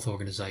World Health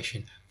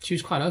Organization. She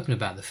was quite open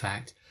about the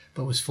fact,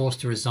 but was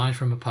forced to resign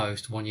from a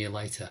post 1 year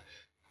later.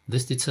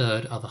 This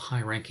deterred other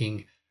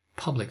high-ranking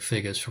public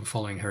figures from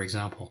following her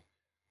example.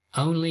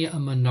 Only a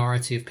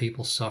minority of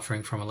people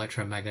suffering from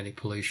electromagnetic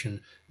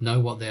pollution know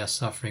what they are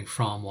suffering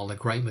from, while the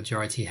great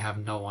majority have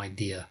no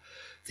idea.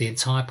 The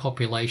entire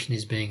population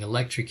is being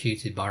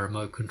electrocuted by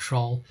remote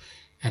control,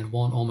 and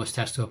one almost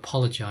has to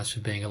apologize for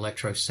being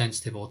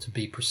electrosensitive, or to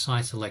be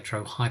precise,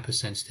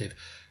 electro-hypersensitive,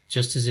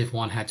 just as if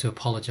one had to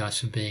apologize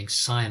for being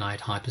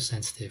cyanide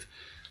hypersensitive.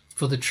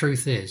 For the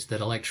truth is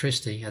that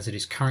electricity, as it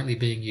is currently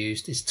being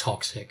used, is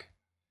toxic.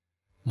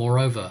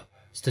 Moreover,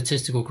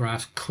 statistical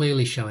graphs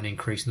clearly show an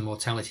increase in the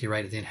mortality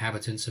rate of the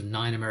inhabitants of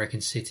 9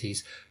 American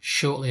cities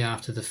shortly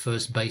after the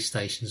first base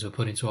stations were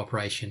put into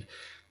operation.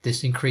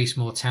 This increased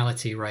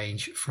mortality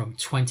range from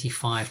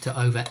 25 to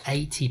over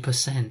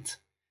 80%.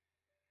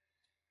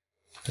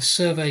 A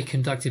survey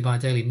conducted by a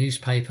daily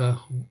newspaper,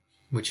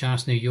 which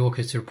asked New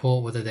Yorkers to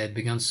report whether they had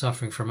begun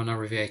suffering from a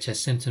number of EHS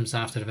symptoms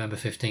after November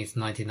 15,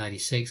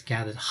 1996,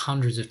 gathered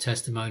hundreds of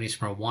testimonies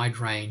from a wide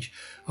range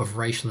of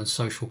racial and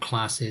social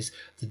classes.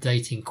 The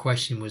date in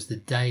question was the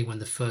day when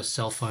the first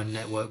cell phone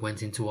network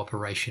went into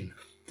operation.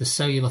 The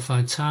Cellular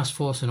Phone Task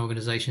Force, an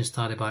organization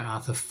started by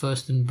Arthur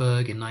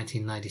Furstenberg in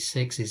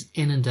 1996, is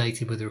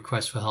inundated with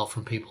requests for help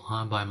from people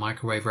harmed by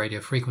microwave radio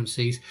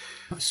frequencies.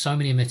 So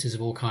many emitters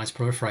of all kinds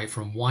proliferate,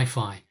 from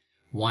Wi-Fi,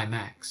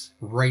 WiMAX,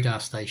 radar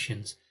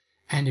stations,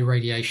 and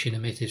irradiation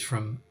emitted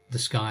from the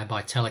sky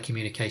by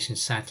telecommunications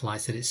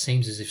satellites, that it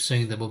seems as if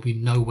soon there will be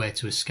nowhere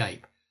to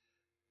escape.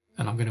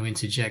 And I'm going to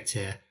interject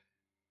here.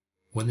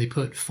 When they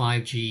put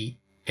 5G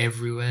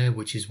everywhere,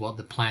 which is what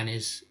the plan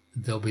is,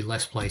 there'll be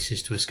less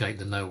places to escape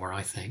than nowhere,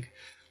 I think.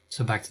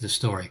 So back to the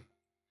story.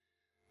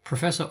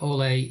 Professor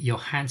Ole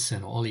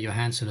Johansson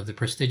of the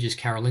prestigious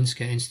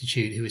Karolinska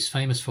Institute, who is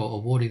famous for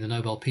awarding the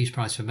Nobel Peace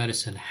Prize for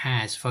Medicine,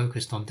 has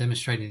focused on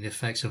demonstrating the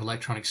effects of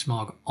electronic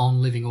smog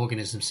on living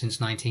organisms since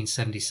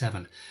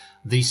 1977.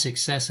 The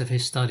success of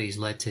his studies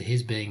led to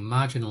his being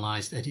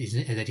marginalized at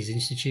his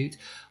institute,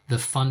 the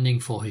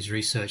funding for his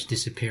research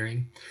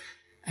disappearing,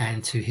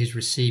 and to his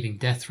receiving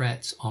death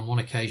threats, on one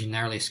occasion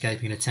narrowly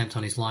escaping an attempt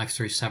on his life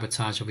through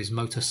sabotage of his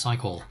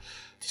motorcycle.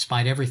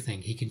 Despite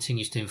everything, he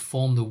continues to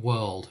inform the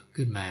world,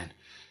 good man,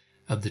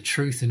 of the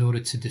truth in order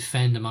to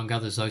defend, among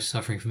others, those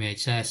suffering from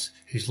EHS,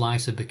 whose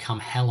lives have become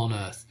hell on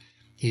earth.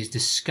 He is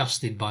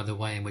disgusted by the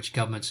way in which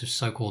governments of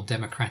so-called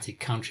democratic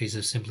countries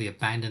have simply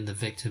abandoned the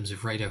victims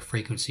of radio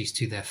frequencies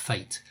to their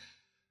fate.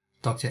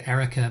 Dr.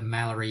 Erica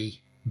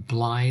Mallory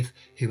Blythe,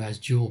 who has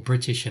dual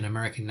British and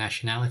American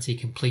nationality,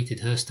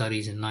 completed her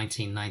studies in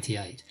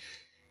 1998.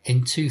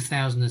 In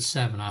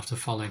 2007, after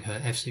following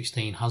her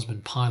F-16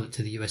 husband pilot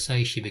to the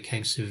USA, she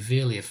became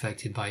severely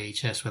affected by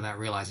EHS without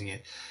realizing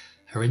it.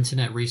 Her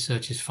internet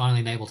research has finally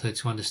enabled her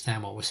to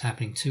understand what was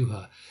happening to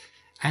her.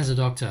 As a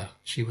doctor,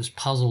 she was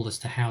puzzled as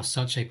to how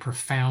such a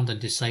profound and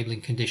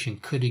disabling condition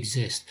could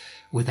exist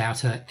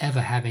without her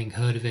ever having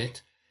heard of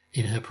it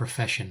in her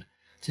profession.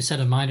 To set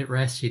her mind at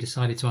rest, she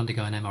decided to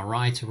undergo an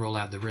MRI to rule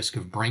out the risk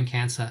of brain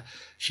cancer.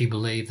 She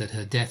believed that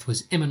her death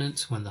was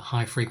imminent when the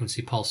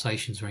high-frequency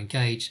pulsations were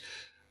engaged,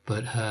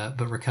 but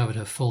recovered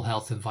her full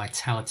health and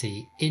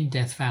vitality in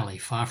Death Valley,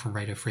 far from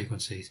radio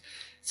frequencies.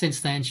 Since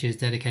then, she has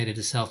dedicated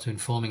herself to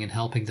informing and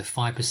helping the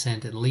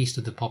 5% at least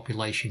of the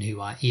population who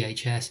are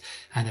EHS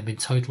and have been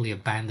totally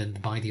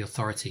abandoned by the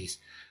authorities.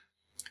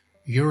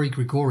 Yuri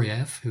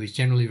Grigoriev, who is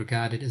generally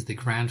regarded as the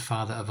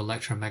grandfather of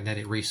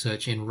electromagnetic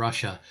research in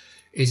Russia,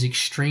 is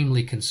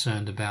extremely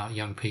concerned about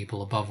young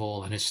people above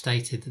all, and has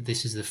stated that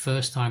this is the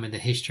first time in the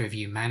history of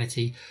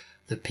humanity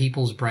that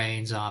people's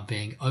brains are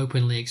being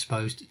openly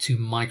exposed to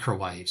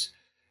microwaves,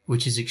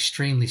 which is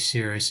extremely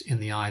serious in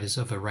the eyes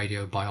of a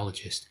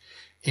radiobiologist.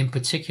 In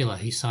particular,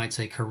 he cites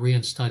a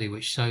Korean study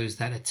which shows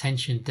that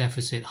attention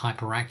deficit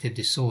hyperactive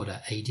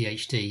disorder,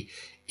 ADHD,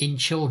 in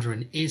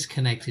children is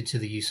connected to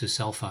the use of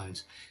cell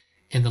phones.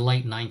 In the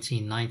late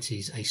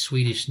 1990s, a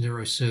Swedish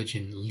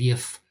neurosurgeon,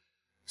 Leif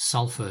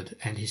Sulford,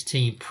 and his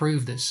team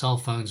proved that cell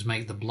phones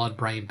make the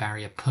blood-brain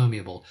barrier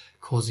permeable,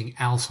 causing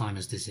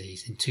Alzheimer's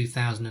disease. In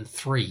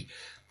 2003,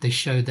 they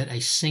showed that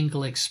a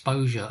single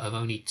exposure of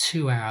only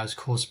 2 hours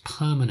caused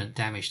permanent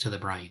damage to the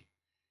brain.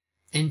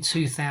 In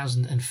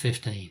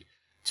 2015,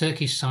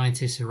 Turkish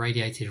scientists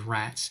irradiated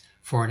rats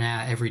for an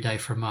hour every day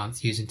for a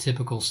month using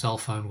typical cell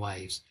phone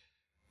waves.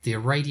 The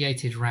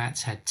irradiated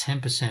rats had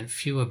 10%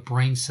 fewer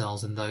brain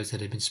cells than those that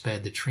had been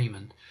spared the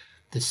treatment.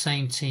 The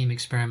same team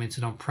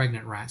experimented on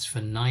pregnant rats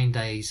for 9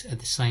 days at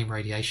the same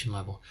radiation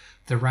level.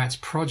 The rat's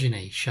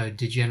progeny showed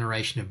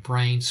degeneration of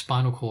brain,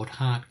 spinal cord,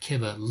 heart,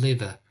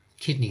 liver,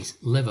 kidneys,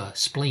 liver,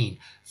 spleen,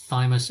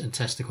 thymus, and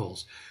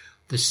testicles.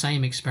 The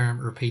same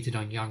experiment repeated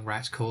on young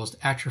rats caused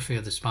atrophy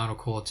of the spinal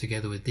cord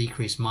together with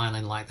decreased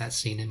myelin like that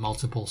seen in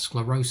multiple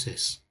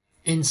sclerosis.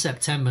 In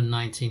September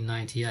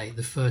 1998,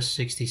 the first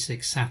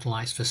 66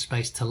 satellites for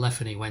space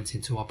telephony went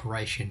into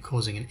operation,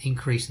 causing an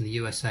increase in the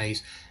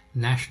USA's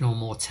national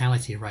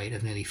mortality rate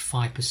of nearly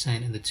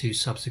 5% in the 2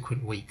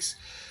 subsequent weeks.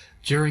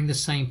 During the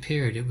same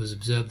period, it was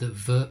observed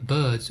that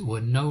birds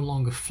were no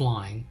longer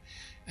flying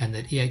and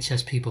that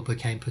EHS people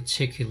became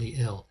particularly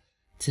ill.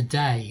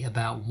 Today,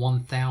 about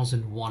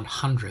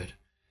 1,100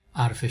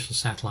 artificial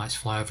satellites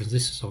fly over.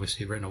 This is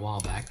obviously written a while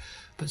back,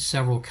 but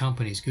several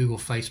companies, Google,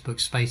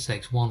 Facebook,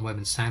 SpaceX, OneWeb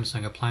and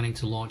Samsung, are planning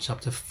to launch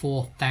up to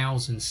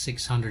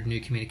 4,600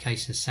 new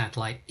communications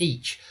satellites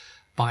each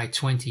by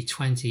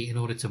 2020 in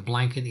order to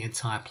blanket the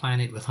entire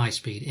planet with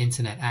high-speed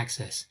internet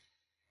access.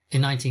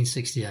 In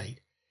 1968,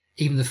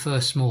 even the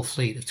first small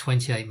fleet of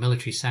 28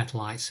 military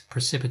satellites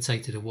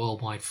precipitated a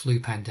worldwide flu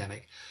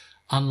pandemic.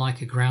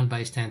 Unlike a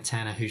ground-based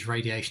antenna whose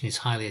radiation is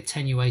highly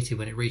attenuated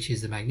when it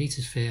reaches the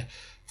magnetosphere,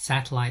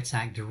 satellites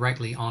act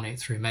directly on it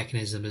through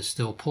mechanisms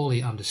still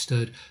poorly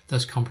understood,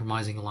 thus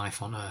compromising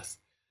life on Earth.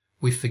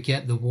 We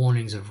forget the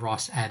warnings of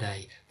Ross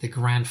Adey, the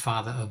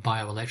grandfather of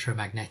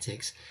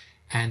bioelectromagnetics,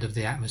 and of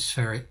the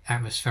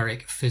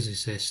atmospheric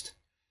physicist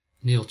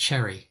Neil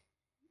Cherry,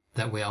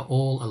 that we are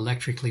all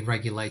electrically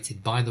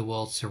regulated by the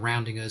world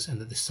surrounding us and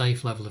that the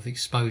safe level of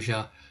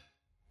exposure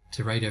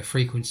to radio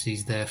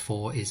frequencies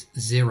therefore is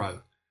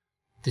zero.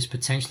 This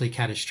potentially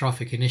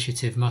catastrophic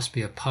initiative must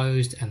be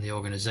opposed, and the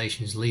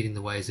organizations leading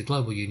the way is the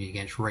Global Union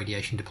Against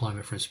Radiation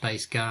Deployment from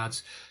Space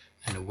Guards,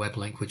 and a web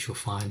link which you'll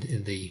find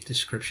in the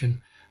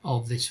description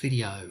of this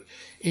video.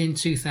 In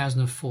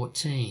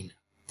 2014,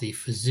 the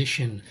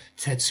physician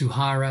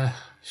Tetsuhara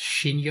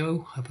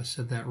Shinyo, I hope I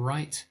said that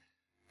right,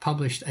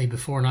 published a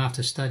before and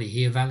after study.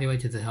 He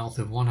evaluated the health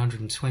of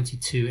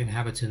 122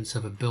 inhabitants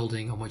of a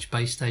building on which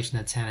base station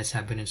antennas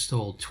had been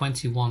installed.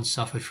 21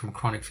 suffered from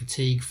chronic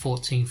fatigue,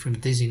 14 from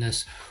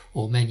dizziness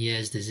or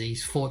Meniere's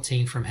disease,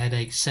 14 from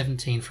headache,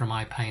 17 from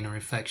eye pain or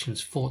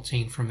infections,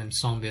 14 from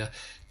insomnia,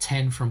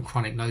 10 from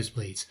chronic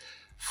nosebleeds.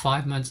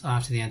 5 months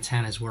after the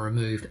antennas were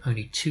removed,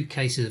 only 2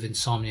 cases of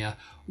insomnia,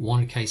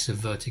 1 case of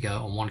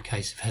vertigo, and 1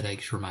 case of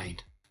headaches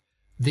remained.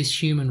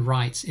 This human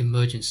rights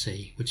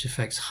emergency, which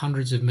affects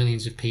hundreds of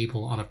millions of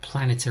people on a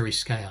planetary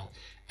scale,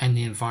 and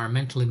the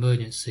environmental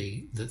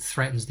emergency that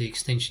threatens the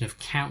extinction of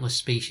countless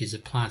species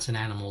of plants and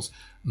animals,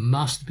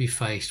 must be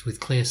faced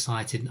with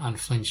clear-sighted and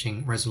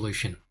unflinching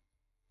resolution.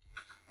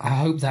 I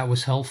hope that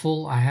was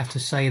helpful. I have to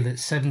say that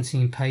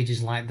 17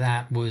 pages like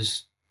that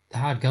was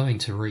hard going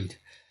to read.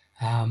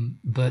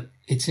 But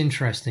it's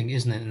interesting,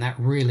 isn't it? And that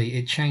really,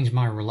 it changed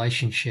my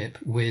relationship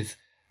with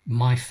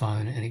my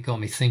phone, and it got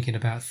me thinking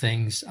about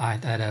things. I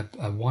had a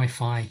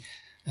Wi-Fi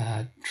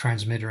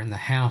transmitter in the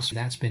house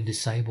that's been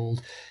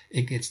disabled.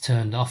 It gets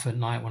turned off at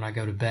night when I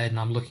go to bed, and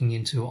I'm looking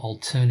into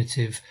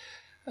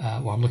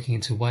I'm looking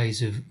into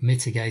ways of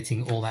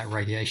mitigating all that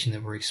radiation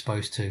that we're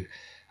exposed to.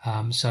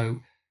 So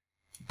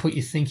put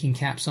your thinking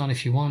caps on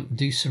if you want,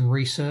 do some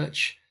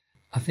research.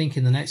 I think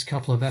in the next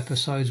couple of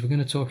episodes, we're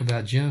going to talk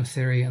about germ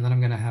theory, and then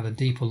I'm going to have a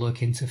deeper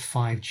look into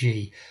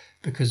 5G,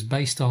 because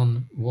based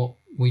on what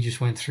we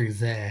just went through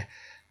there,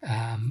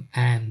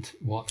 and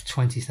what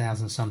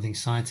 20,000 something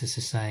scientists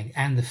are saying,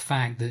 and the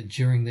fact that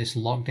during this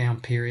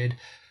lockdown period,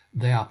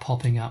 they are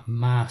popping up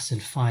mass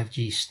and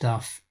 5G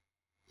stuff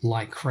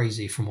like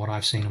crazy from what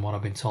I've seen and what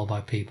I've been told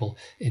by people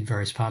in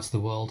various parts of the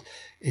world.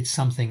 It's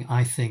something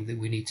I think that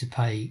we need to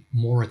pay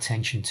more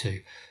attention to.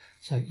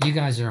 So you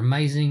guys are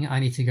amazing. I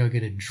need to go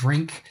get a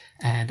drink,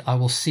 and I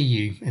will see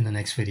you in the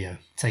next video.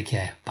 Take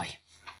care. Bye.